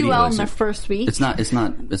normally do studio well is in their it? first week. It's not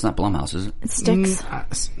Blumhouse, is it? It sticks.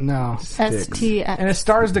 No. STX. And it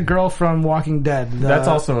stars the girl from Walking Dead. That's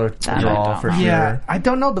also a draw for sure. Yeah, I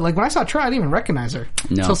don't know, but like when I saw Troy, I didn't even recognize her.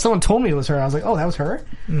 No. So someone told me it was her. I was like, oh, that was her.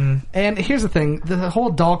 And here's the thing: the whole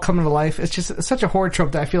doll coming to life. It's just such a horror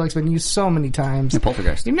trope that I feel like it's been used so many times. Yeah,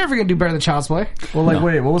 Poltergeist. You're never gonna do better than Child's Play. Well, like, No.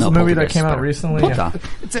 wait, what was No, the movie that Poltergeist came is out better. recently? The spin-off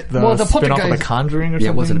of The Poltergeist. Conjuring or Yeah, something?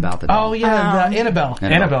 it wasn't about the doll. Oh yeah, the Annabelle.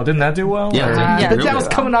 Annabelle, didn't that do well? Yeah, Or- it did. Yeah, But Really that was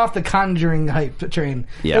good. coming off the Conjuring hype train.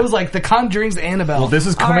 Yeah. It was like the Conjuring's Annabelle. Well, this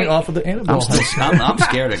is coming right. off of the Annabelle. I'm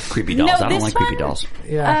scared of creepy dolls. No, I don't this like creepy one- dolls.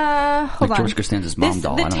 Hold Like on. George Costanza's mom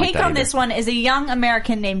doll. The I don't like take that on either. this one is a young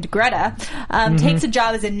American named Greta takes a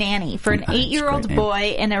job as a nanny for an That's a 8-year-old great name.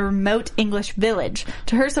 boy in a remote English village.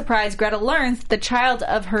 To her surprise, Greta learns the child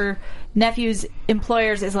of her nephew's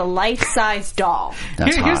employers is a life-size doll.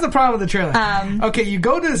 That's Here's hot. the problem with the trailer. Okay, you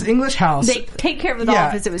go to this English house. They take care of the doll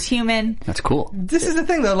Yeah. as it was human. That's cool. This is the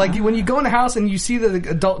thing, though. Like, when you go in the house and you see the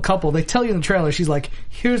adult couple, they tell you in the trailer, she's like,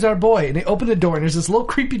 here's our boy. And they open the door, and there's this little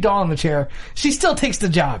creepy doll in the chair. She still takes the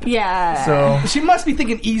job. Yeah. So, She must be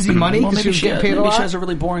thinking easy money, Well, because maybe she she, was getting paid a maybe she lot. has a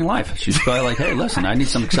really boring life. She's probably like, hey, listen, I need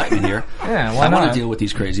some excitement here. Yeah, why I want not? to deal with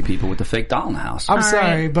these crazy people with the fake doll in the house. I'm All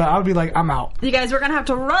sorry, right. but I would be like, I'm out. You guys, we're going to have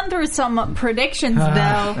to run through some predictions,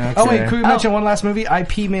 though. Oh, wait, could we mention one last movie?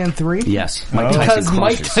 IP Man 3? Yes. Mike Tyson Because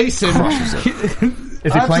Mike crushes Tyson...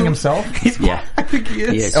 is he playing himself? Yeah. I think he is.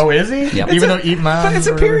 He is. Oh, is he? Yep. Even though Eat Man. But it's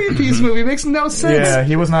a period piece movie. It makes no sense. Yeah,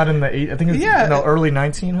 he was not in the I think it's Yeah. early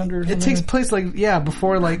 1900s. It takes place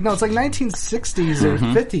before it's like 1960s or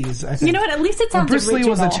 50s, I think. You know what? At least it When sounds Bruce Lee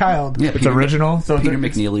was a original. child. Yeah, It's Peter- original. So Peter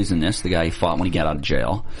it's- McNeely's in this. The guy he fought when he got out of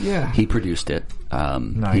jail. Yeah. He produced it.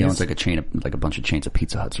 Nice. He owns like a bunch of chains of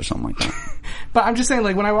Pizza Huts or something like that. But I'm just saying,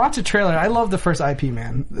 like, when I watch a trailer, I love the first IP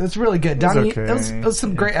Man. It's really good. Donnie, okay. it was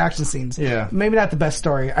some great action scenes. Yeah. Maybe not the best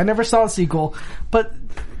story. I never saw a sequel, but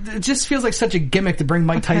it just feels like such a gimmick to bring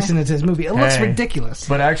Mike Tyson into his movie. It looks ridiculous.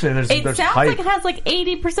 But actually, there's It sounds hype. like it has like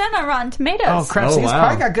 80% on Rotten Tomatoes. Oh crap! See, it's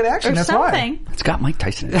probably got good action. Or That's something. why. It's got Mike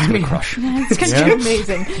Tyson in it. It's going to crush. It's going to be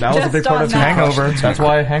amazing. That was a big part of Hangover. That's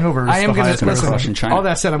why Hangover is I am the going to highest crush in China. All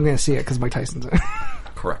that said, I'm going to see it because Mike Tyson's in it.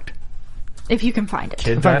 Correct. If you can find it.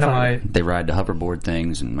 Kid Dynamite. They ride the hoverboard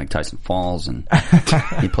things, and Mike Tyson falls, and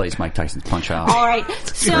he plays Mike Tyson's Punch-Out. All right.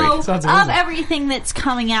 So, Sounds of amazing. everything that's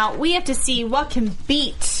coming out, we have to see what can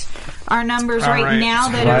beat our numbers All right right. now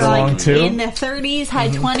that Ride are like Along 2? in the 30s, high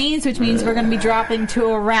 20s, which means we're going to be dropping to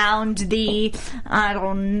around the, I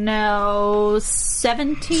don't know,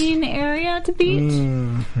 17 area to beat.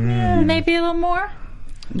 Yeah, maybe a little more.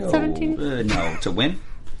 No, 17? No, to win?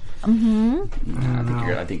 Mm-hmm.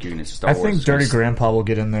 I think you're going to Star I Wars. think Dirty Grandpa will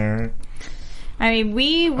get in there. I mean,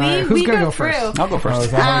 we who's gonna go go through. first? I'll go first. Oh,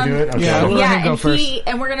 is that how we do it? Okay. Yeah, we'll let him go and first.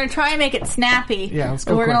 and we're gonna try and make it snappy. Yeah, let's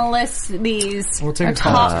go We're quick. gonna list these We'll take our a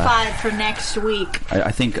top pause. 5 for next week.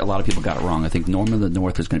 I think a lot of people got it wrong. I think Norman of the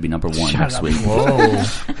North is going to be number 1 Shut next up. week. Whoa.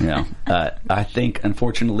 Yeah. I think,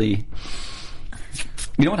 unfortunately,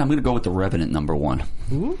 you know what? I'm going to go with The Revenant number 1.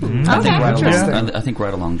 Ooh, I think Ride interesting. Along. I think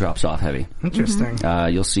Ride Along drops off heavy. Interesting.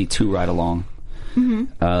 You'll see 2 Ride Along.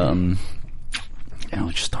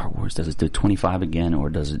 Just Star Wars. Does it do 25 again, or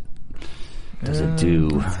does it do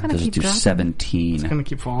keep dropping. 17? It's gonna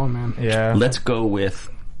keep falling, man. Yeah. Let's go with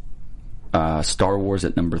Star Wars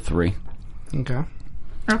at number 3. Okay.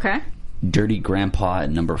 Okay. Dirty Grandpa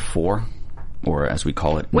at number 4, or as we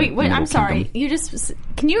call it. Wait. Middle I'm sorry. Kingdom. You just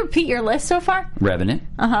can you repeat your list so far? Revenant.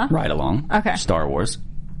 Ride Along. Okay. Star Wars.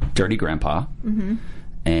 Dirty Grandpa.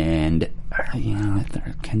 And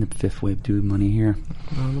can the Fifth Wave do money here?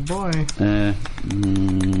 Oh, the boy.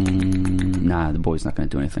 Nah, the boy's not going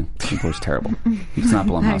to do anything. The boy's terrible. It's not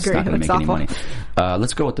Blumhouse. It's agree. not going to It's make any awful. money.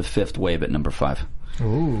 Let's go with the Fifth Wave at number 5.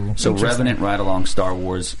 Ooh. So Revenant, Ride Along, Star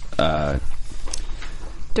Wars,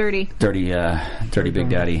 Dirty. Dirty Big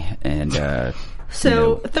Daddy, and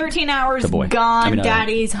So 13 hours The boy. gone. I mean,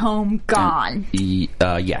 Daddy's home gone.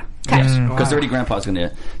 yeah. Okay. Because Dirty Grandpa's going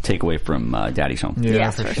to take away from Daddy's Home. Yeah,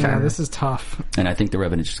 Yes, for for sure. Yeah, this is tough. And I think the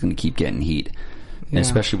Revenant's just going to keep getting heat. And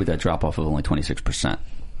especially with that drop off of only 26%.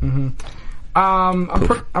 I'm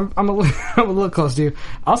a little close to you.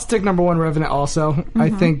 I'll stick number 1 Revenant also. I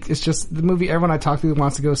think it's just the movie everyone I talk to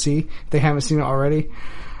wants to go see. They haven't seen it already.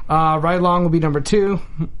 Ride Along will be number 2.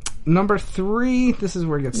 Number 3, this is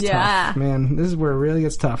where it gets tough, man. This is where it really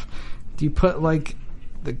gets tough. Do you put like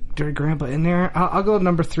the Dirty Grandpa in there? I'll go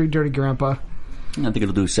number 3 Dirty Grandpa. I think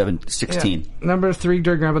it'll do 16. Yeah. Number 3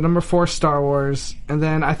 Dirty Grandpa. Number 4 Star Wars. And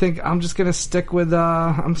then I think I'm just gonna stick with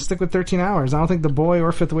 13 hours. I don't think The Boy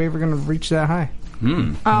or Fifth Wave are gonna reach that high.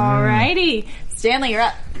 Alrighty. Stanley, you're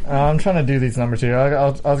up. I'm trying to do these numbers here. I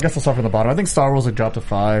guess I'll start from the bottom. I think Star Wars would drop to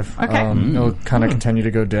 5. Okay. It'll kind of continue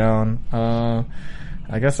to go down.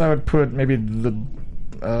 I guess I would put maybe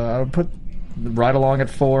I would put Ride Along at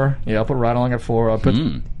 4. Yeah, I'll put Ride Along at 4. I'll put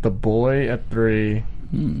The Boy at 3.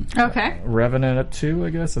 Okay. Revenant at 2, I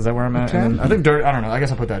guess. Is that where I'm at? Okay. And then I think I don't know. I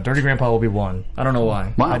guess I'll put that. Dirty Grandpa will be 1. I don't know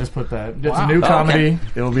why. Wow. I just put that. It's a new comedy.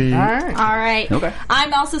 It'll be... All right. All right. Okay.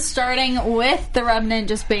 I'm also starting with The Revenant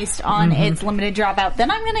just based on its limited dropout.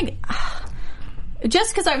 Then I'm going to...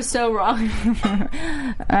 Just because I was so wrong,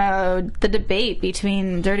 the debate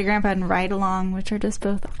between Dirty Grandpa and Ride Along, which are just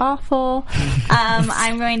both awful,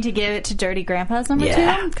 I'm going to give it to Dirty Grandpa as number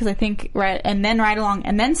 2, because I think and then Ride Along,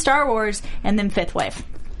 and then Star Wars, and then Fifth Wave.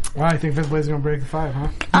 Wow, I think Fifth Wave's gonna break the 5, huh?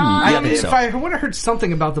 I think so. If I would have heard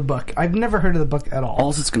something about the book, I've never heard of the book at all. All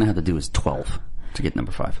it's going to have to do is 12 to get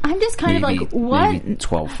number 5. I'm just kind of like, what? Maybe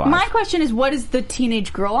 12-5. My question is, what is the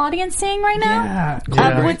teenage girl audience saying right now? Yeah.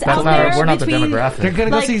 What's That's out not, there we're not the between- demographic. They're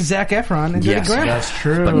gonna Like- go see Zac Efron and Yes, Dirty Grandpa. That's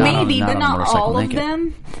true. But Maybe, but on a not motorcycle all of naked.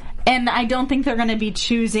 them. And I don't think they're going to be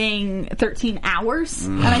choosing 13 hours.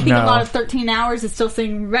 And I think No. a lot of 13 hours is still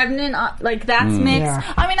saying Revenant, like that's mixed.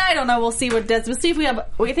 Yeah. I mean, I don't know. We'll see what it does. We'll see if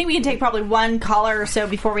we think we can take probably one caller or so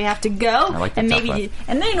before we have to go. I like the and top maybe, 5.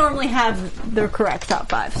 and they normally have the correct top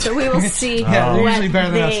 5. So we will see Yeah, they're what usually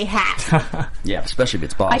better than they have. Yeah, especially if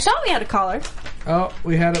it's boss. I thought we had a caller. Oh,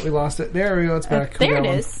 we had it. We lost it. There we go. It's back. We There got it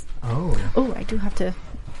one. is. Oh. Oh, I do have to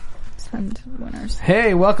send winners.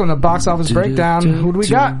 Hey, welcome to Box Office Breakdown. Who do we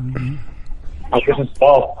got? This is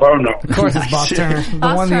Bob Turner. Of course, it's Bob Turner, the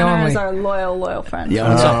Boss one, the Turner only. is our loyal friend. Yeah,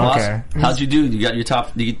 what's up, boss? okay. How'd you do? You got your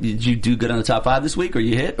top? Did you do good on the top 5 this week, or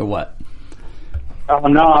you hit, or what? No,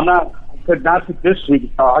 I'm not. Not this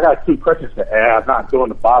week. I got 2 questions to add. I'm not doing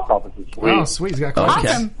the box office this week. Oh, sweet. He's got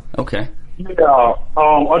questions. Okay. Awesome. Okay. Yeah.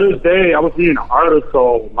 Other day, I was reading an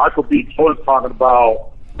article. Michael B. Jordan talking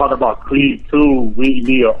about Creed 2.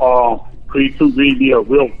 Creed 2 really be a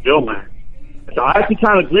real villain. So I actually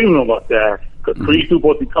kind of agree with him about that. Because Creed 2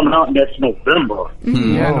 supposed to be coming out next November.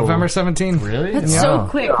 Yeah, November 17th. Really? That's so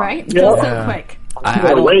quick, right? Yeah. It's so quick.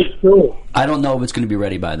 I don't know if it's going to be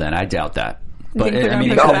ready by then. I doubt that. But think I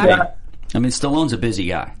mean, it they're could gonna push it be. I mean, Stallone's a busy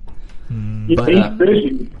guy. He's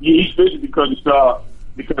busy. He's busy because he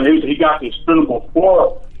got the Expendables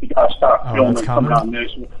 4. He got to start filming coming out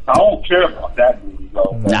next week. I don't care about that movie,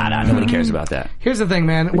 though. Nah, nobody cares about that. Here's the thing,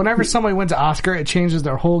 man. Whenever somebody wins an Oscar, it changes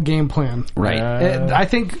their whole game plan. Right. I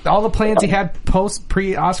think all the plans he had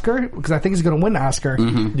pre-Oscar, because I think he's going to win the Oscar.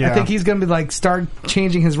 Yeah. I think he's going to be like start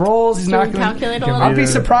changing his roles. He's not going to calculate a little. I'd be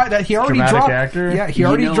surprised that he already dropped. Actor? Yeah, he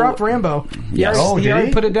already dropped Rambo. Yes. He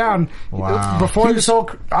already put it down. Wow. Before this whole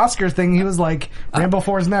Oscar thing, he was like, Rambo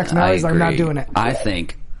 4 is next. Now he's like, I'm not doing it. I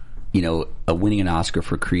think, winning an Oscar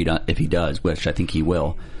for Creed, if he does, which I think he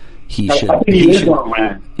will, he should. He's going to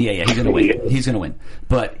win. Yeah, he's going to win. He's going to win.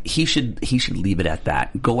 But he should leave it at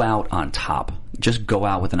that. Go out on top. Just go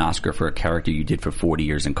out with an Oscar for a character you did for 40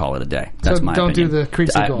 years and call it a day. That's my opinion. Don't do the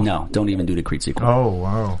Creed sequel. No, don't even do the Creed sequel. Oh,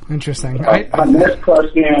 wow. Interesting. My next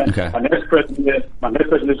question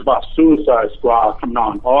is about Suicide Squad coming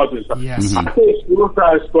out in August. Yes. I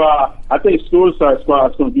think Suicide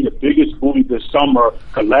Squad is going to be the biggest movie this summer.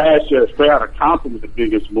 Because last year, Straight Outta Compton was the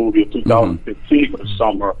biggest movie of 2015 for the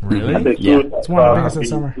summer. Really? I think It's one of the biggest this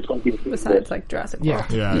summer. It's going to be Besides, like Jurassic World.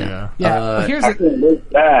 Yeah. But here's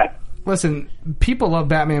listen, people love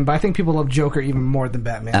Batman, but I think people love Joker even more than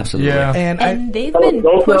Batman. Absolutely. Yeah. And they've been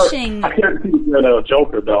pushing. I can't see the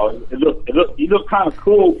Joker though. He looked kind of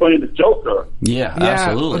cool playing the Joker. Yeah,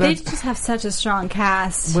 absolutely. They just have such a strong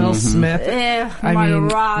cast. Will Smith, Margot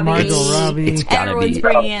Robbie. It's gotta Everyone's be.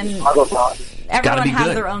 bringing in. Everyone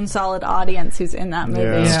has their own solid audience who's in that movie.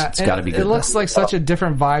 Yeah, it's got to be good. It looks like such a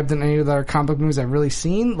different vibe than any of the other comic book movies I've really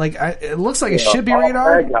seen. Like, it looks like it should be rated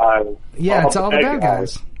R. Yeah, it's all the bad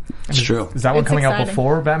guys. It's true. Is that one coming out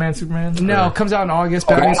before Batman Superman? No, it comes out in August.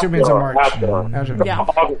 Batman Superman's in March. Yeah.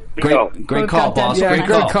 Great call, boss. Yeah,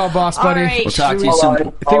 great call, boss, buddy. All right. We'll talk to you soon.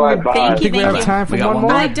 Thank you. have time for got one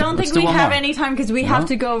one more? I don't think we have any time because we have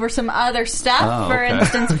to go over some other stuff. For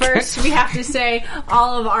instance, first we have to say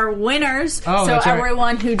all of our winners. Oh, so that's right.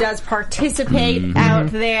 everyone who does participate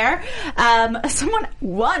out there. Someone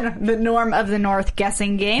won the Norm of the North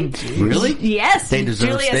guessing game. Really? Yes. They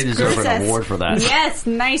deserve an award for that. Yes,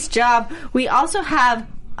 nice job. We also have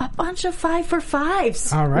a bunch of 5 for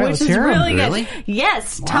 5s. All right, which let's is hear 'em. really good. Really?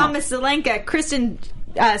 Yes, Thomas Zelenka, Kristen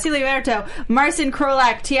Ciliberto, Marcin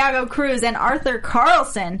Krolak, Tiago Cruz, and Arthur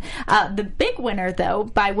Carlson. The big winner, though,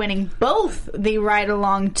 by winning both the Ride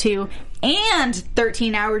Along 2 and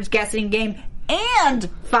 13 Hours Guessing Game and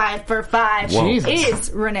 5 for 5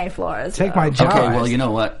 is Renee Flores. Take my job. Okay, well, you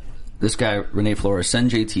know what? This guy, Renee Flores, send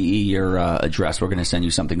JTE your address. We're going to send you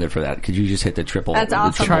something good for that. Could you just hit the triple? That's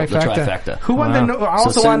awesome. The trifecta. Who won the? I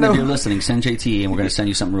also so want to if know. you're listening, send JTE, and we're going to send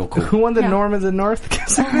you something real cool. Who won the Norm of the North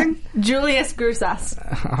guessing thing? Julius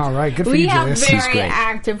Grusas. All right, good for We you, have Julius. very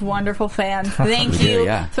active, wonderful fans. Thank you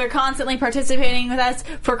for constantly participating with us,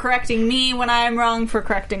 for correcting me when I am wrong, for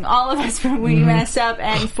correcting all of us when we mess up,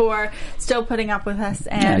 and for still putting up with us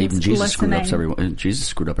and even Jesus listening. Jesus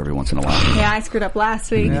screwed up every once in a while. Yeah, I screwed up last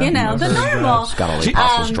week. You know, the normal. Got all the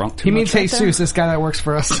apostles drunk too He means much. Jesus, this guy that works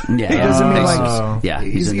for us. Yeah, He doesn't mean yeah,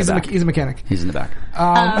 he's a mechanic. He's in the back.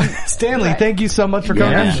 Stanley, thank you so much for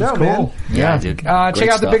coming on the show, man. Yeah, dude. Check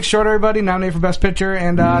out The Big Short, everybody. Nominated for Best Picture,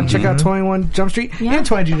 and check out 21 Jump Street and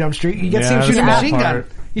 22 Jump Street. You get to see him shoot a machine gun.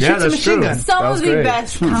 You shoot some machine gun. Some of the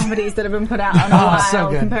best comedies that have been put out in a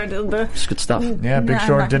while compared to the. It's good stuff. Yeah, Big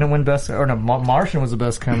Short didn't win best, or no, Martian was the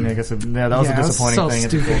best comedy. I guess that was a disappointing thing.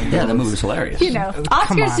 Stupid. Yeah, the movie was hilarious. You know,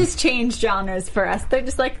 Oscars just change genres for us. They're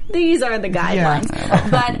just like, these are the guidelines.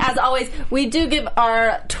 But as always, we do give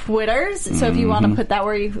our Twitters. So if you want to put that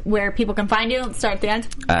where people can find you, let's start at the end.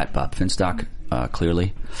 At Bob Finstock,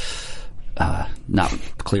 clearly. Not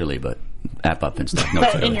clearly, but at Bob Finstock. No,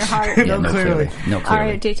 but clearly. in your heart. Yeah, no, clearly. No, clearly. All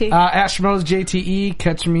right, JT. At Schmoes JTE,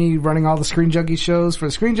 catch me running all the Screen Junkies shows for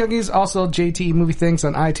the Screen Junkies. Also, JTE Movie Things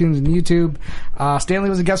on iTunes and YouTube. Stanley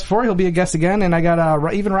was a guest before; he'll be a guest again. And I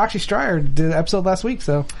got even Roxy Stryer did an episode last week,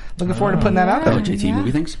 so looking forward to putting that out there. JTE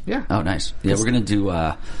Movie Things. Yeah. Oh, nice. Yeah, we're gonna do.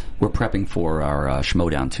 We're prepping for our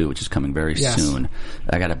Schmodown 2, which is coming very soon.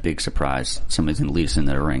 I got a big surprise. Somebody's going to lead us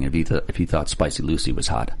into the ring. If you thought Spicy Lucy was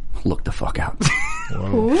hot, look the fuck out.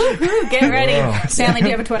 Woo-hoo, get ready. Whoa. Stanley, do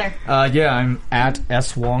you have a Twitter? Yeah, I'm at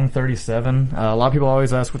swong37. A lot of people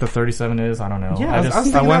always ask what the 37 is. I don't know. Yeah,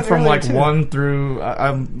 I went from like 1 through.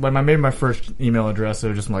 When I made my first email address,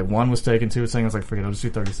 so just like 1 was taken, 2 was saying, I was like, forget it, I'll just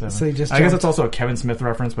do 37. So you just I guess it's also a Kevin Smith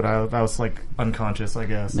reference, but I was like unconscious, I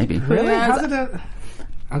guess. Maybe. Really? How did that?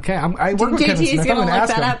 Okay, I work with Kevin JT is Smith. going I'm to gonna look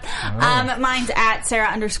ask that him. up. Mine's at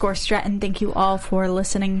Sarah_Stratton. Thank you all for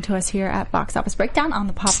listening to us here at Box Office Breakdown on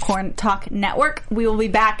the Popcorn Talk Network. We will be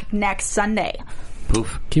back next Sunday.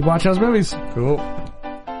 Poof. Keep watching those movies. Cool.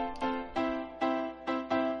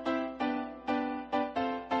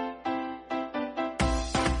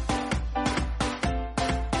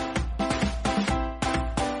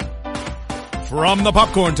 From the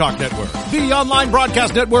Popcorn Talk Network, the online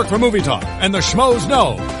broadcast network for movie talk, and the Schmoes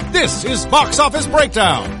Know, this is Box Office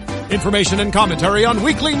Breakdown. Information and commentary on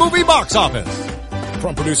weekly movie box office.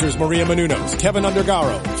 From producers Maria Menounos, Kevin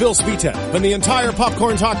Undergaro, Phil Svitek, and the entire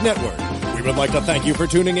Popcorn Talk Network, we would like to thank you for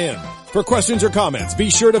tuning in. For questions or comments, be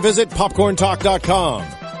sure to visit popcorntalk.com.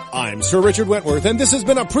 I'm Sir Richard Wentworth, and this has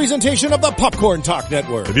been a presentation of the Popcorn Talk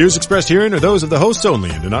Network. The views expressed herein are those of the hosts only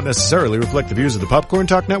and do not necessarily reflect the views of the Popcorn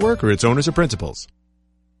Talk Network or its owners or principals.